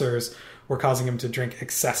ulcers, were causing him to drink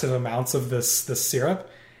excessive amounts of this syrup.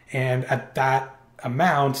 And at that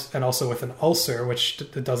amount, and also with an ulcer, which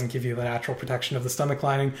doesn't give you the natural protection of the stomach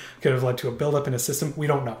lining, could have led to a buildup in his system. We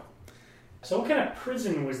don't know. So what kind of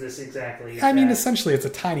prison was this exactly? I mean, essentially, it's a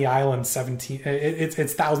tiny island.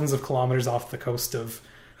 It's thousands of kilometers off the coast of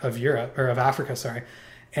Europe, or of Africa, sorry.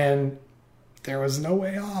 And there was no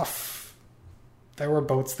way off. There were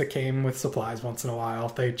boats that came with supplies once in a while.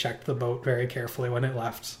 They checked the boat very carefully when it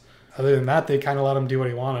left. Other than that, they kind of let him do what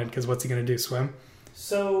he wanted, because what's he going to do, swim?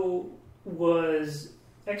 So was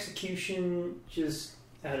execution just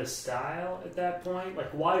out of style at that point?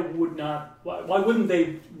 Like, why wouldn't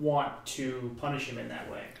they want to punish him in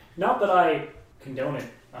that way? Not that I condone it,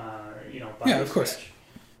 by yeah, of course.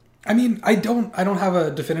 I mean, I don't have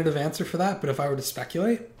a definitive answer for that, but if I were to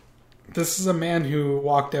speculate, this is a man who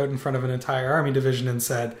walked out in front of an entire army division and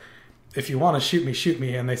said, if you want to shoot me, shoot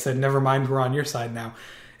me. And they said, never mind, we're on your side now.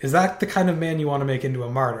 Is that the kind of man you want to make into a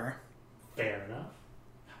martyr? Fair enough.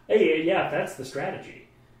 Hey, yeah, that's the strategy,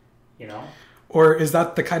 Or is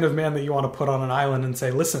that the kind of man that you want to put on an island and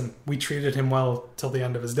say, listen, we treated him well till the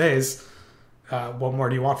end of his days. What more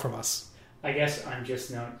do you want from us? I guess I'm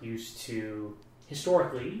just not used to,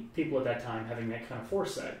 historically, people at that time having that kind of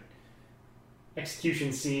foresight.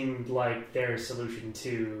 Execution seemed like their solution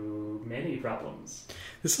to many problems.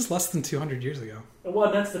 This is less than 200 years ago. Well,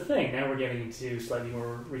 that's the thing. Now we're getting into slightly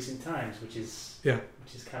more recent times, which is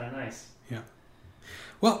kind of nice. Yeah.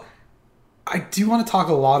 Well, I do want to talk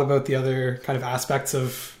a lot about the other kind of aspects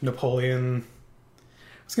of Napoleon. I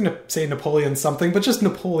was going to say Napoleon something, but just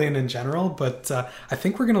Napoleon in general. But I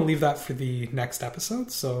think we're going to leave that for the next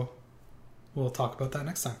episode. So we'll talk about that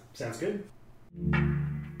next time. Sounds good.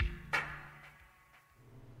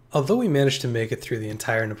 Although we managed to make it through the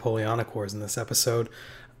entire Napoleonic Wars in this episode,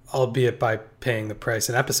 albeit by paying the price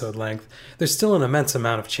in episode length, there's still an immense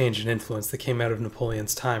amount of change and influence that came out of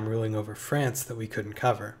Napoleon's time ruling over France that we couldn't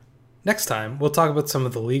cover. Next time, we'll talk about some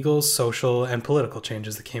of the legal, social, and political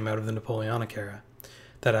changes that came out of the Napoleonic era.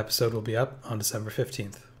 That episode will be up on December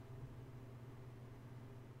 15th.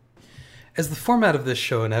 As the format of this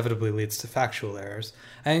show inevitably leads to factual errors,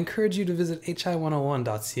 I encourage you to visit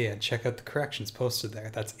hi101.ca and check out the corrections posted there.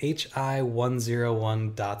 That's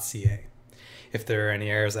hi101.ca. If there are any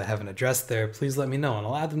errors I haven't addressed there, please let me know and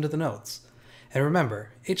I'll add them to the notes. And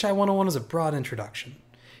remember, hi101 is a broad introduction.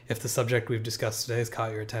 If the subject we've discussed today has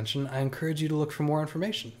caught your attention, I encourage you to look for more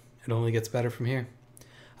information. It only gets better from here.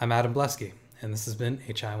 I'm Adam Blesky, and this has been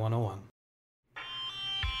hi101.